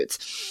Indian foods.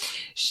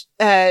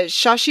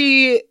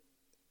 Shashi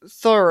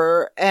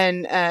Thorer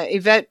and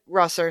Yvette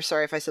Rosser,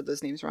 sorry if I said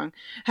those names wrong,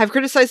 have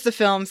criticized the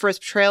film for its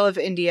portrayal of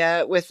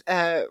India, with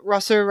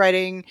Rosser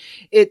writing,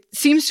 "It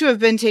seems to have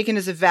been taken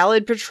as a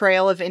valid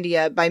portrayal of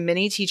India by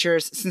many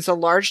teachers, since a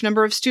large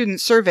number of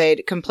students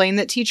surveyed complained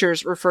that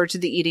teachers referred to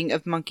the eating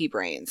of monkey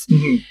brains."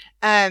 Mm-hmm.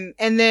 And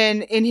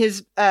then in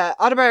his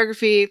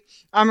autobiography,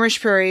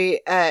 Amrish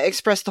Puri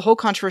expressed the whole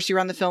controversy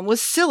around the film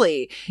was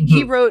silly. Mm-hmm.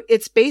 He wrote,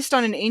 "It's based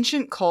on an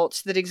ancient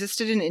cult that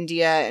existed in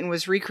India and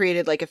was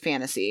recreated like a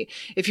fantasy.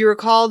 If you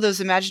recall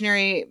those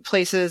imaginary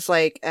places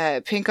like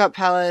Pankot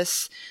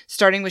Palace,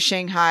 starting with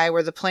Shanghai,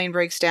 where the plane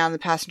breaks down, the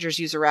passengers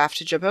use a raft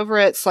to jump over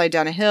it, slide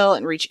down a hill,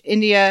 and reach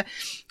India.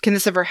 Can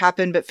this ever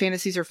happen? But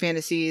fantasies are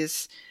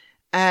fantasies."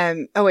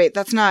 Oh, wait,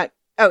 that's not...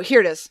 Oh,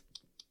 here it is.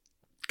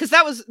 Because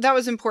that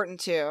was important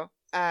too.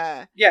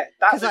 That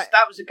was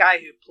the guy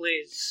who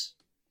plays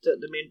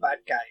the main bad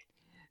guy.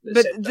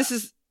 But this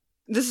is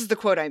the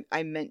quote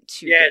I meant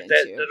to. Yeah,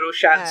 the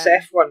Roshan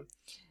Seth one.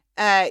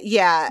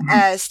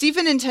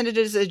 Stephen intended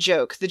it as a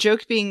joke. The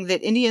joke being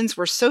that Indians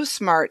were so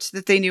smart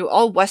that they knew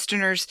all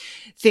Westerners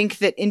think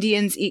that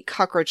Indians eat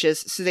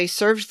cockroaches, so they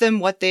served them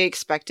what they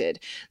expected.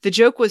 The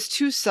joke was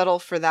too subtle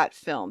for that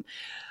film.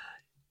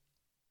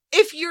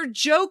 If your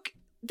joke,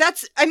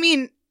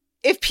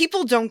 if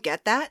people don't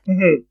get that,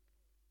 mm-hmm.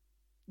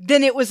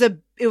 then it was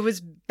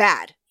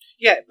bad.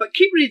 Yeah, but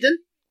keep reading.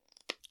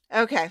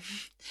 Okay.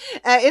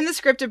 In the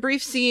script, a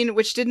brief scene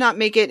which did not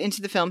make it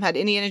into the film had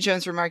Indiana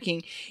Jones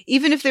remarking,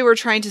 "Even if they were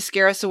trying to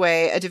scare us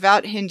away, a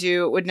devout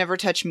Hindu would never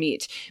touch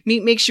meat.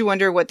 Meat makes you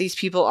wonder what these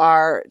people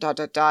are, ...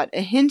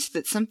 A hint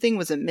that something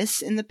was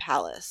amiss in the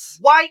palace."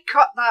 Why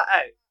cut that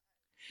out?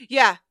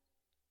 Yeah.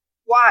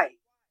 Why?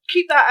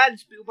 Keep that in,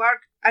 Spielberg.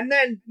 And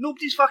then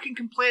nobody's fucking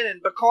complaining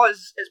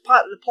because it's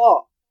part of the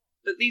plot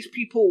that these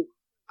people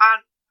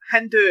aren't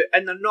Hindu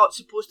and they're not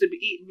supposed to be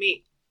eating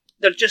meat.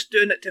 They're just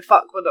doing it to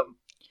fuck with them.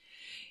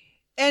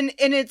 And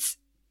it's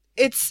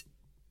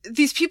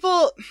these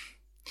people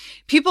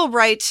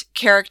write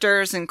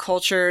characters and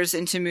cultures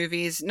into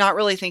movies not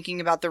really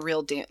thinking about the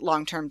real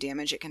long-term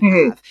damage it can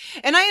mm-hmm. have.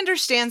 And I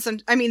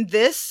understand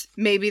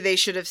maybe they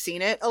should have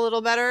seen it a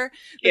little better.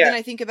 But then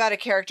I think about a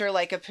character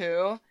like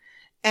Apu.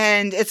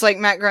 And it's like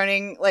Matt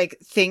Groening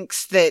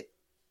thinks that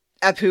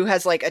Apu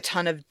has a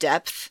ton of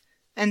depth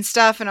and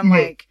stuff, and I'm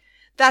mm-hmm. like,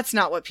 that's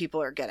not what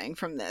people are getting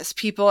from this.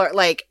 People are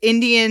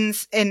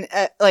Indians and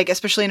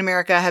especially in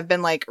America have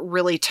been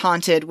really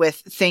taunted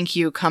with "thank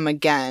you, come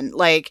again."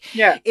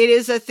 It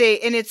is a thing,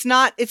 and it's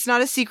not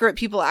a secret.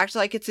 People act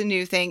like it's a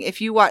new thing.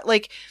 If you watch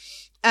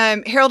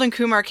Harold and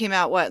Kumar came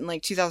out in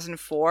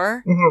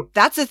 2004. Mm-hmm.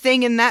 That's a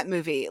thing in that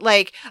movie.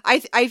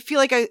 I feel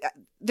like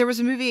there was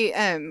a movie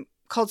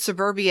called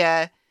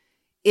Suburbia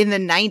in the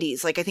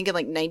 90s, I think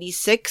in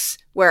 96,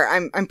 where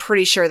I'm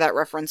pretty sure that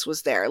reference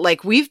was there.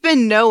 We've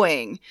been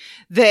knowing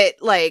that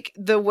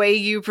the way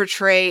you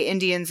portray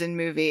Indians in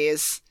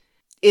movies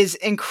is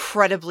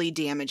incredibly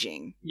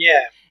damaging.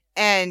 Yeah.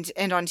 And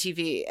on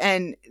TV.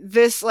 And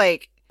this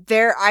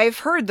I've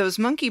heard those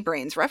monkey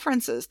brains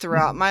references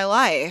throughout my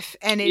life,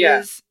 and it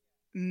is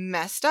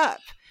messed up.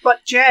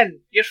 But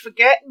Jen, you're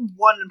forgetting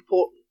one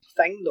important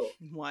thing though.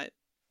 What?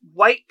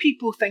 White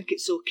people think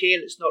it's okay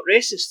and it's not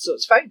racist, so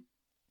it's fine.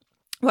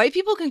 White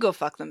people can go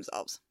fuck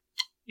themselves.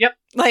 Yep.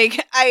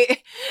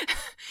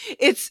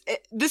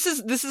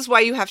 This is why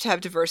you have to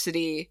have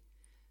diversity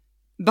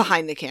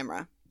behind the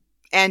camera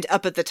and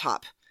up at the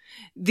top.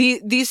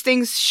 These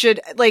things should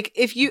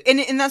if you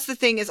and that's the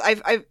thing is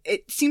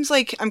it seems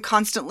like I'm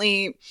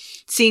constantly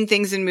seeing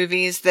things in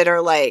movies that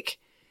are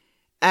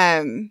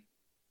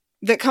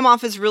that come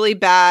off as really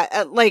bad,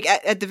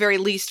 at the very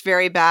least,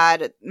 very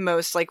bad, at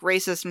most,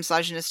 racist,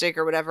 misogynistic,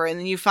 or whatever. And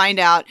then you find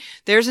out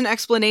there's an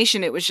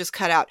explanation. It was just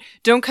cut out.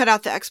 Don't cut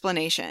out the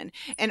explanation.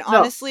 And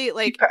honestly,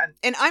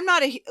 and I'm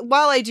not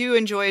while I do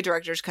enjoy a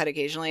director's cut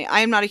occasionally,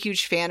 I am not a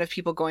huge fan of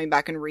people going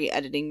back and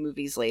re-editing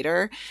movies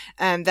later.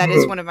 That mm-hmm.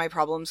 is one of my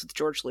problems with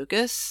George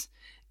Lucas,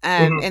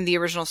 mm-hmm. and the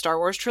original Star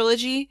Wars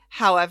trilogy.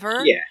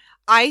 However,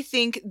 I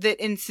think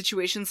that in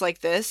situations like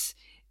this,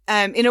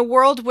 in a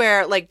world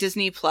where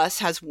Disney Plus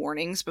has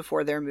warnings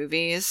before their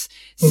movies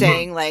mm-hmm.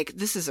 saying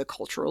this is a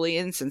culturally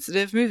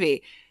insensitive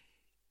movie,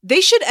 they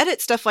should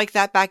edit stuff like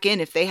that back in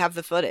if they have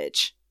the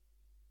footage.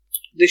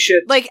 They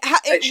should.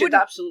 It should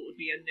absolutely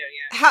be in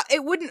there. Yeah.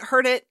 It wouldn't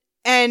hurt it,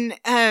 and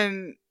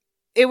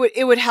it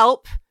would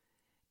help,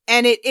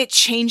 and it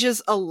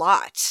changes a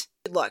lot.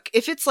 Look,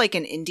 if it's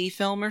an indie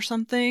film or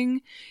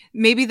something,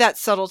 maybe that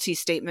subtlety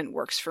statement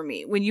works for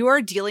me. When you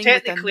are dealing with a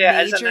major... Technically,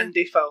 it is an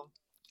indie film.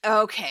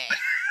 Okay.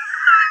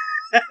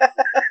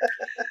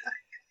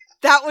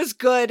 That was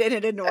good, and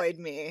it annoyed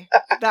me.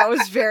 That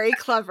was very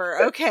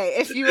clever. Okay,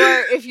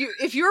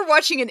 if you are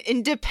watching an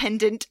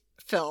independent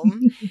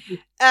film,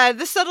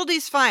 the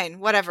subtlety's fine,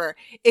 whatever.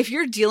 If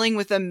you're dealing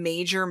with a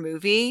major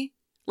movie,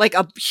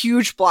 a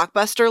huge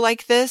blockbuster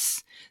like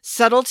this,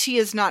 subtlety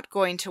is not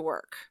going to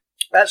work.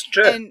 That's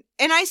true.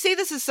 And I say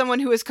this as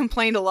someone who has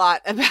complained a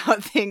lot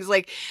about things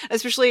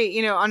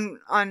especially,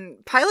 on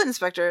Pilot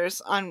Inspectors,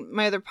 on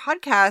my other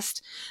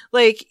podcast,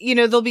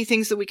 there'll be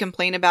things that we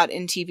complain about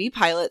in TV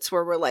pilots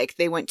where we're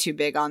they went too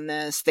big on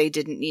this. They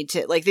didn't need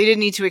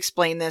to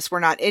explain this.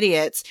 We're not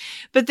idiots.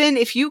 But then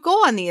if you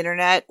go on the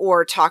internet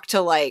or talk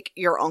to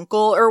your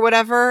uncle or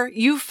whatever,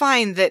 you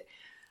find that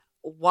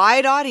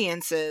wide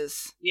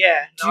audiences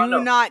do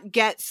not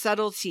get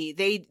subtlety.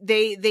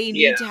 They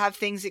need to have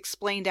things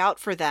explained out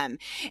for them.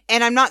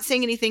 And I'm not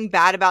saying anything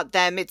bad about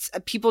them. It's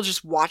people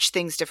just watch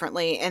things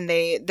differently, and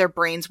their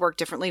brains work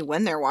differently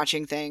when they're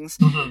watching things.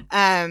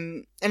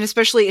 And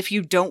especially if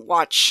you don't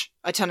watch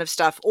a ton of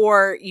stuff,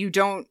 or you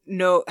don't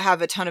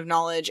have a ton of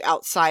knowledge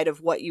outside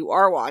of what you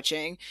are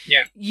watching.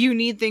 You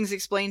need things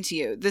explained to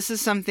you. This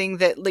is something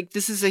that, like,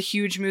 this is a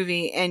huge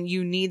movie, and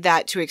you need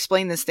that to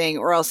explain this thing,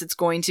 or else it's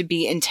going to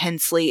be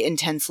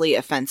intensely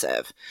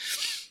offensive.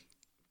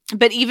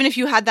 But even if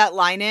you had that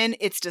line in,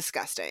 it's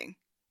disgusting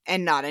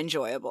and not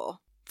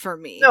enjoyable for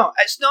me. No,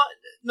 it's not.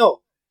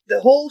 No, the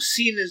whole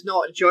scene is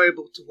not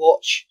enjoyable to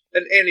watch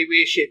in any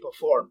way, shape, or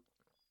form.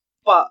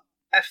 But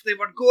if they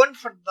were going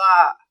for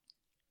that,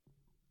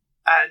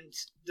 and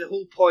the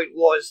whole point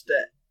was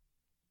that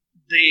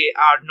they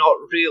are not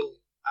real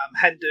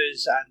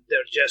Hindus and they're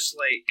just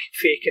like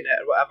faking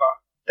it or whatever,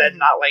 then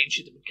that line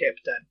should have been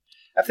kept in.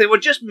 If they were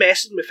just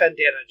messing with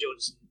Indiana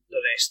Jones and the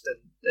rest,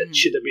 then it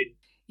should have been.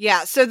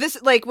 Yeah, so this,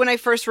 like, when I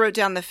first wrote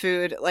down the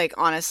food, like,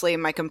 honestly,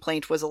 my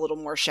complaint was a little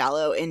more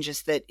shallow in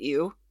just that,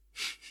 ew.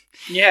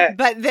 Yeah.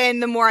 But then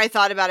the more I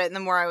thought about it and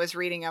the more I was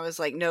reading, I was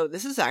like, no,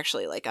 this is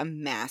actually like a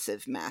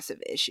massive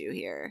issue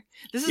here.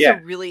 This is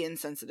a really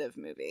insensitive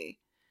movie.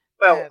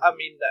 Well, I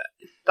mean,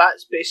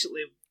 that's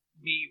basically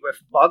me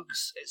with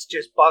bugs. It's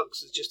just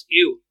bugs. It's just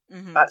ew.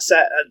 That's it.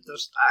 And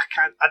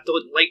I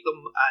don't like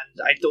them,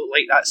 and I don't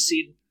like that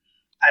scene,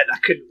 and I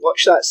couldn't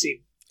watch that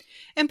scene.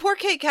 And poor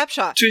Kate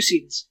Capshaw. 2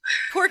 scenes.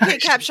 Poor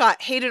Kate Capshaw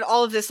hated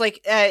all of this.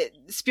 Like,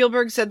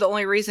 Spielberg said the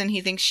only reason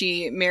he thinks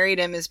she married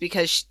him is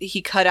because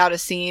he cut out a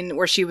scene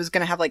where she was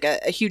going to have, like,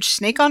 a huge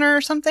snake on her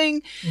or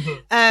something.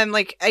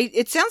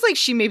 It sounds like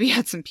she maybe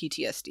had some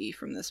PTSD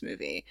from this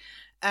movie.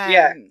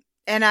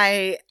 And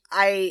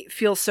I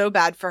feel so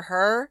bad for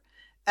her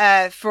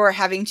for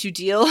having to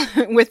deal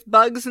with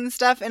bugs and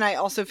stuff. And I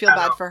also feel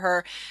bad for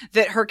her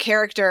that her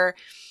character,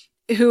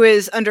 who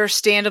is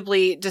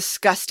understandably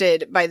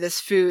disgusted by this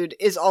food,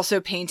 is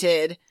also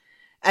painted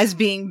as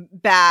being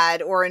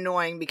bad or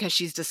annoying because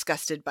she's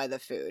disgusted by the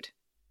food.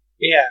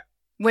 Yeah.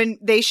 When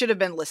they should have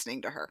been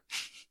listening to her.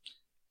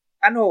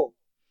 I know.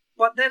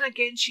 But then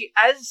again, she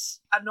is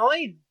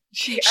annoying.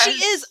 She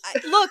is.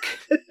 Look,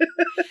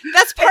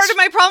 that's part of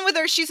my problem with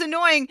her. She's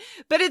annoying,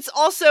 but it's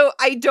also,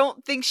 I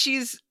don't think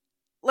she's,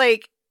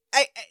 like,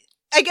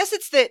 I guess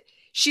it's that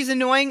she's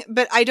annoying,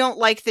 but I don't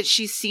like that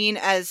she's seen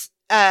as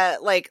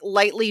like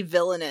lightly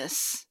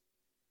villainous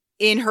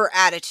in her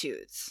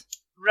attitudes.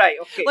 Right,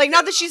 okay. Like,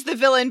 not that she's the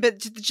villain, but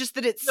just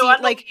that it's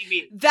like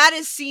that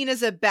is seen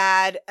as a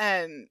bad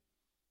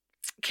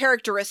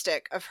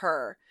characteristic of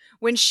her,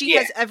 when she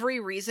has every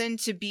reason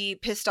to be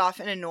pissed off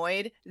and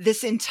annoyed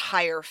this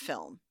entire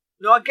film.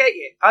 No, I get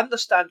you. I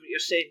understand what you're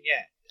saying,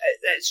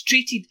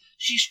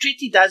 she's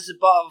treated as the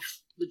butt of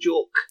the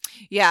joke.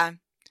 Yeah.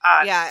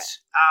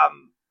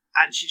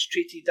 And she's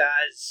treated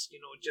as,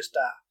 just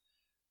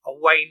a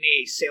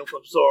whiny,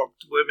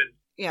 self-absorbed woman.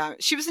 Yeah,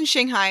 she was in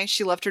Shanghai.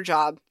 She loved her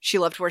job. She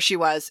loved where she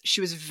was. She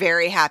was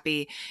very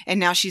happy. And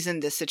now she's in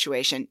this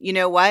situation. You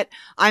know what?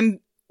 I'm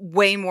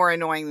way more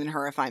annoying than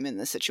her if I'm in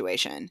this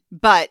situation.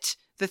 But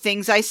the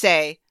things I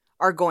say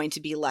are going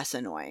to be less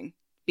annoying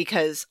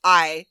because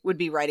I would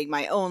be writing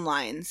my own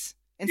lines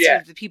instead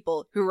of the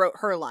people who wrote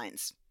her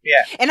lines.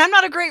 Yeah. And I'm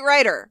not a great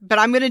writer, but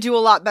I'm going to do a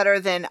lot better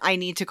than I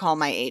need to call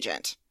my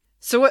agent.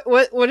 So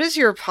what is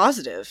your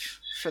positive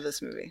for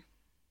this movie?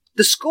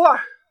 The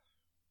score.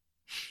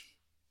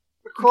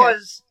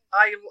 Because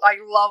I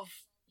love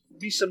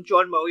me some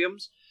John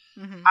Williams.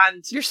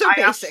 And you're so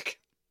basic.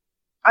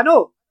 I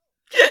know.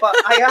 But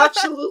I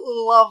absolutely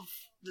love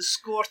the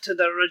score to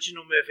the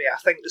original movie. I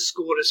think the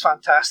score is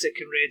fantastic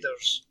in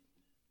Raiders.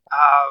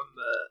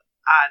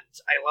 And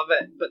I love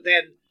it. But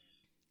then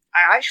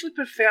I actually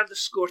prefer the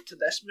score to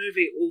this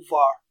movie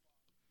over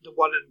the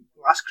one in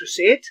Last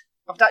Crusade.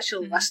 I've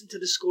actually listened to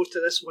the score to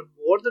this one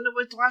more than I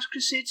would Last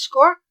Crusade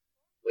score,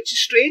 which is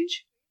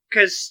strange,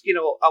 because,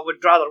 I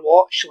would rather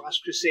watch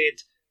Last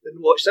Crusade than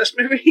watch this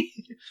movie.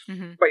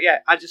 But yeah,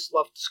 I just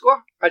love the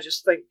score. I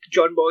just think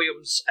John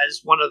Williams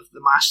is one of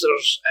the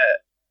masters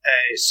at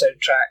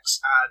soundtracks,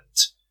 and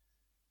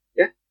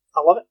yeah,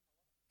 I love it.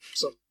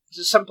 So it's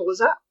as simple as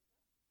that.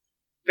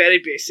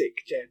 Very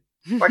basic,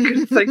 Jen. I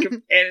couldn't think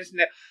of anything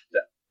else.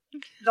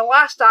 The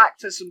last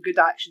act has some good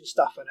action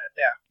stuff in it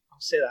there. I'll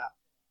say that.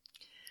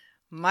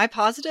 My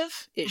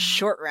positive is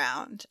Short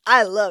Round.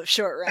 I love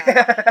Short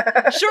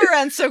Round. Short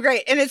Round's so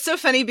great. And it's so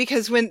funny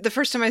because when the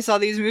first time I saw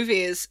these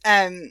movies,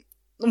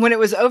 when it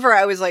was over,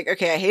 I was like,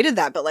 okay, I hated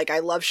that, but like, I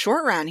love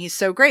Short Round. He's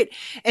so great.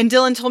 And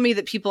Dylan told me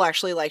that people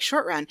actually like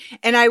Short Round.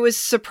 And I was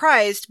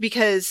surprised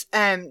because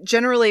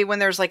generally when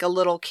there's like a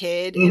little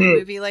kid in a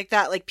movie like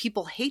that, like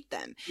people hate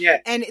them.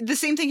 Yeah. And the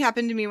same thing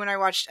happened to me when I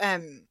watched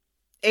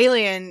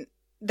Alien,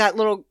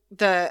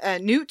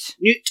 Newt.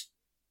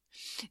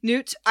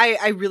 Newt,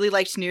 I really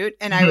liked Newt,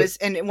 and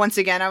and once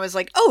again I was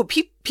like, oh,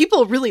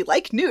 people really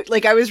like Newt.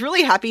 Like, I was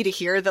really happy to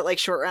hear that like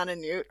Short Round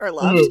and Newt are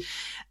loved.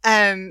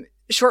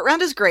 Short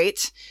Round is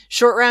great.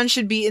 Short Round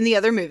should be in the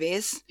other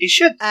movies. He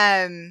should.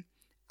 I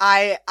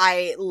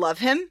love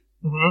him.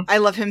 Mm-hmm. I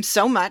love him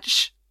so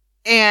much.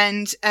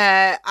 And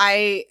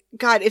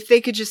God,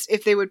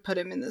 if they would put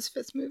him in this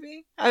 5th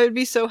movie, I would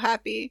be so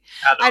happy.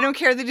 I don't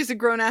care that he's a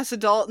grown-ass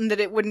adult and that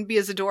it wouldn't be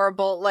as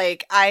adorable.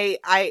 Like,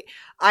 I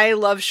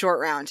love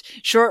Short Round.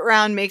 Short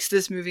Round makes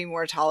this movie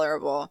more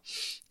tolerable.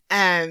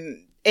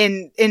 And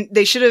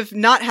they should have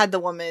not had the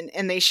woman,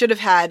 and they should have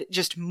had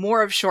just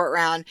more of Short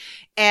Round.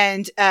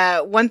 And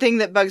one thing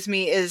that bugs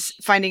me is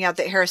finding out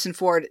that Harrison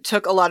Ford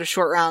took a lot of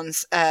Short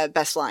Round's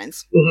best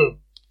lines. Mm-hmm.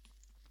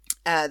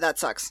 That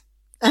sucks.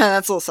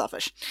 That's a little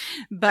selfish,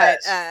 but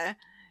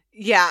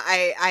yeah,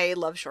 I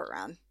love Short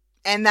Round,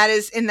 and that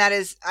is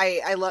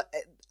I love.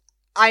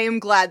 I am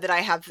glad that I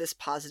have this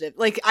positive.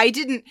 Like, I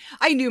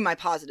knew my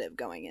positive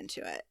going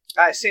into it.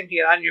 Same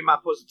here. I knew my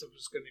positive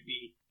was going to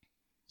be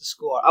the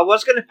score. I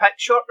was going to pick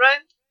Short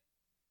Round,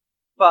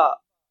 but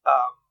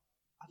I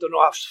don't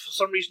know. For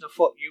some reason, I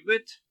thought you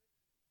would.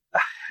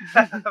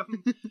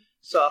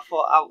 So I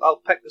thought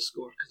I'll pick the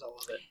score because I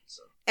love it.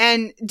 So.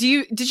 And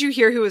did you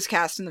hear who was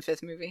cast in the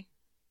 5th movie?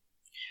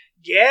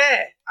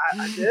 Yeah,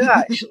 I did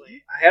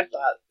actually. I heard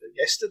that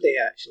yesterday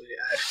actually.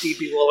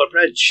 Phoebe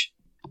Waller-Bridge.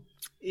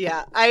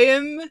 Yeah, I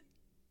am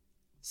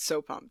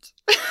so pumped.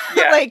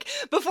 Yeah. Like,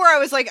 before I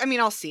was like, I mean,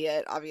 I'll see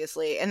it,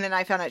 obviously. And then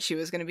I found out she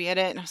was going to be in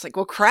it. And I was like,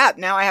 well, crap,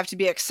 now I have to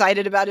be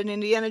excited about an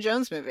Indiana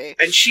Jones movie.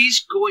 And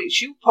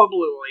she'll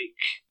probably,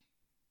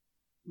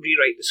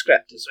 rewrite the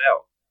script as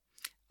well.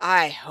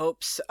 I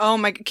hope so. Oh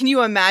my, can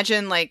you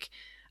imagine,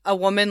 a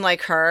woman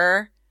like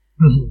her?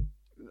 Mm-hmm.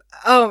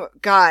 Oh,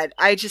 God,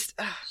 I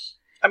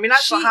mean,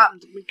 that's what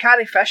happened. I mean,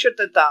 Carrie Fisher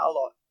did that a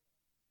lot.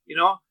 You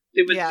know?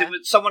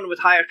 Someone would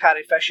hire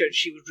Carrie Fisher and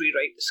she would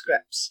rewrite the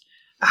scripts.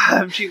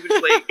 She would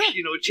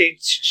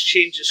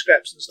change the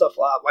scripts and stuff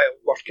like that while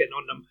working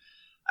on them.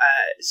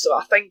 So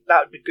I think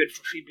that would be good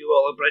for Phoebe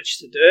Waller-Bridge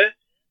to do.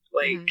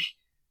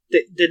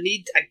 They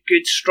need a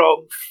good,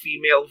 strong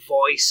female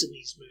voice in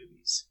these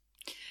movies.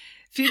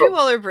 Phoebe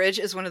Waller-Bridge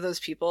is one of those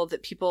people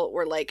that people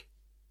were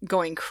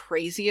going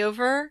crazy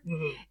over.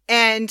 Mm-hmm.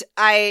 And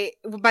by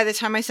the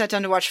time I sat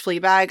down to watch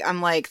Fleabag,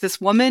 I'm like,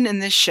 this woman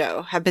and this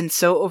show have been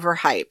so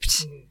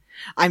overhyped. Mm-hmm.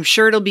 I'm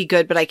sure it'll be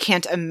good, but I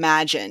can't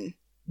imagine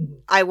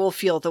I will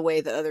feel the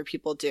way that other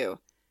people do.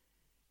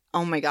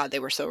 Oh my God, they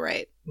were so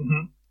right.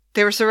 Mm-hmm.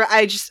 They were so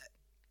right.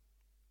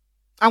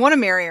 I want to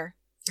marry her.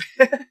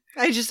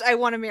 I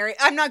want to marry.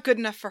 I'm not good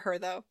enough for her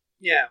though.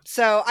 Yeah.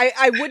 So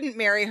I wouldn't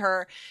marry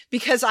her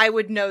because I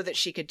would know that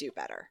she could do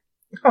better.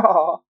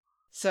 Aww.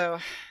 So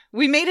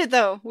we made it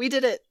though. We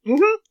did it.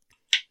 Mm-hmm.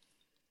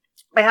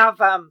 I have,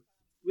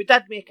 we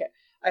did make it.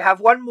 I have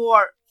one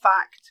more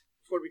fact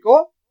before we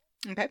go.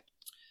 Okay.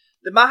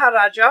 The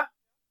Maharaja,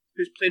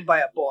 who's played by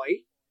a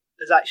boy,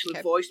 is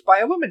actually voiced by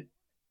a woman.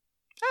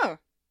 Oh.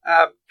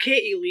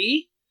 Katie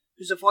Lee,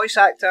 who's a voice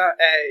actor,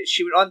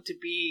 she went on to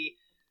be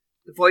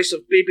the voice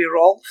of Baby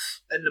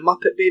Rolf in the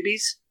Muppet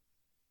Babies.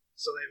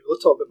 So there we go,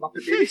 talk about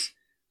Muppet Babies.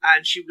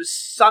 And she was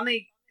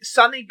Sunny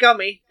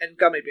Gummy in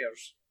Gummy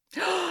Bears.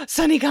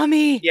 Sunny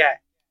Gummy! Yeah.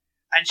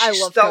 And I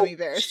love Gummy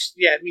Bears.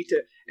 Yeah, me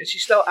too. And she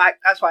still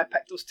that's why I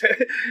picked those two.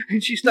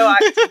 And she's still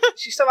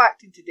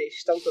acting today. She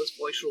still does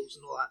voice roles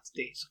and all that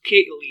today. So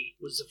Katie Lee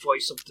was the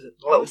voice of the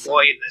little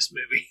boy in this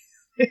movie.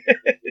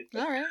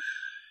 Alright.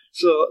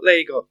 So there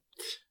you go.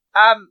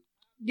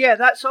 Yeah,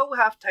 that's all we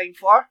have time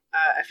for.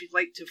 If you'd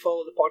like to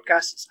follow the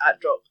podcast, it's at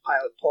Drop the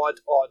Pilot Pod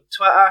on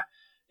Twitter.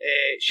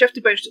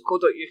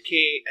 shiftybounce.co.uk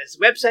is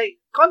the website.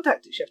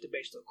 Contact at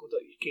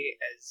shiftybounce.co.uk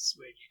is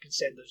where you can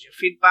send us your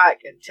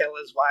feedback and tell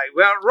us why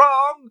we're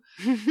wrong.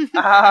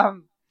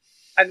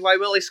 And why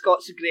Willie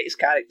Scott's the greatest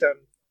character in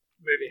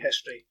movie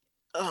history.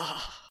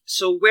 Ugh.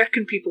 So where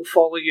can people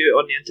follow you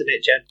on the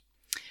internet, Jen?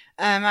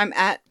 I'm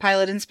at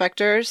Pilot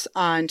Inspectors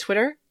on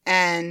Twitter.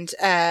 And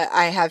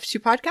I have 2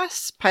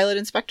 podcasts, Pilot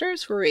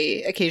Inspectors, where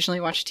we occasionally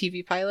watch a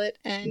TV pilot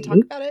and talk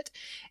about it.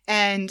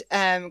 And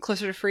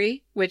Closer to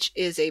Free, which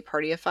is a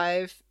Party of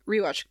 5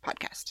 rewatch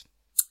podcast.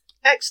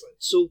 Excellent.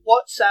 So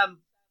what's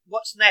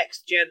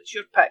next, Jen? It's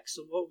your pick.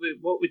 So what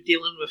we're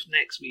dealing with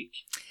next week?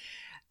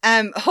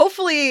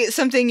 Hopefully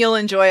something you'll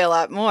enjoy a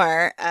lot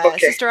more. Okay.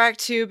 Sister Act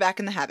 2, Back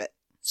in the Habit.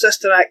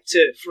 Sister Act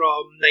 2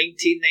 from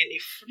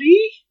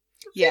 1993?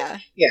 Yeah.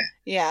 Yeah.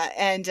 Yeah,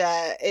 and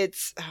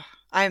it's...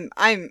 I'm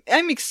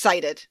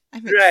excited.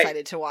 I'm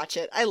excited to watch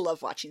it. I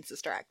love watching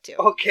Sister Act 2.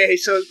 Okay,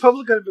 so it's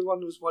probably going to be one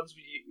of those ones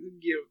where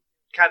you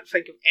can't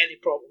think of any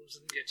problems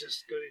and you're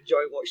just going to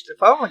enjoy watching the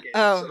film again.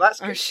 Oh, so that's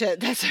good. Oh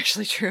shit, that's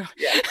actually true.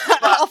 Yeah,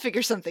 I'll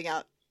figure something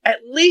out. At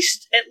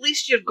least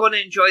you're going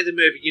to enjoy the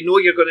movie. You know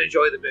you're going to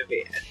enjoy the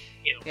movie,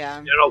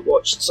 and you're not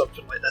watching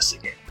something like this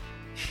again.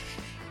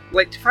 I'd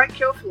like to thank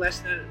you all for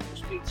listening, and we'll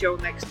speak to you all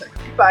next time.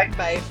 Goodbye.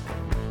 Bye.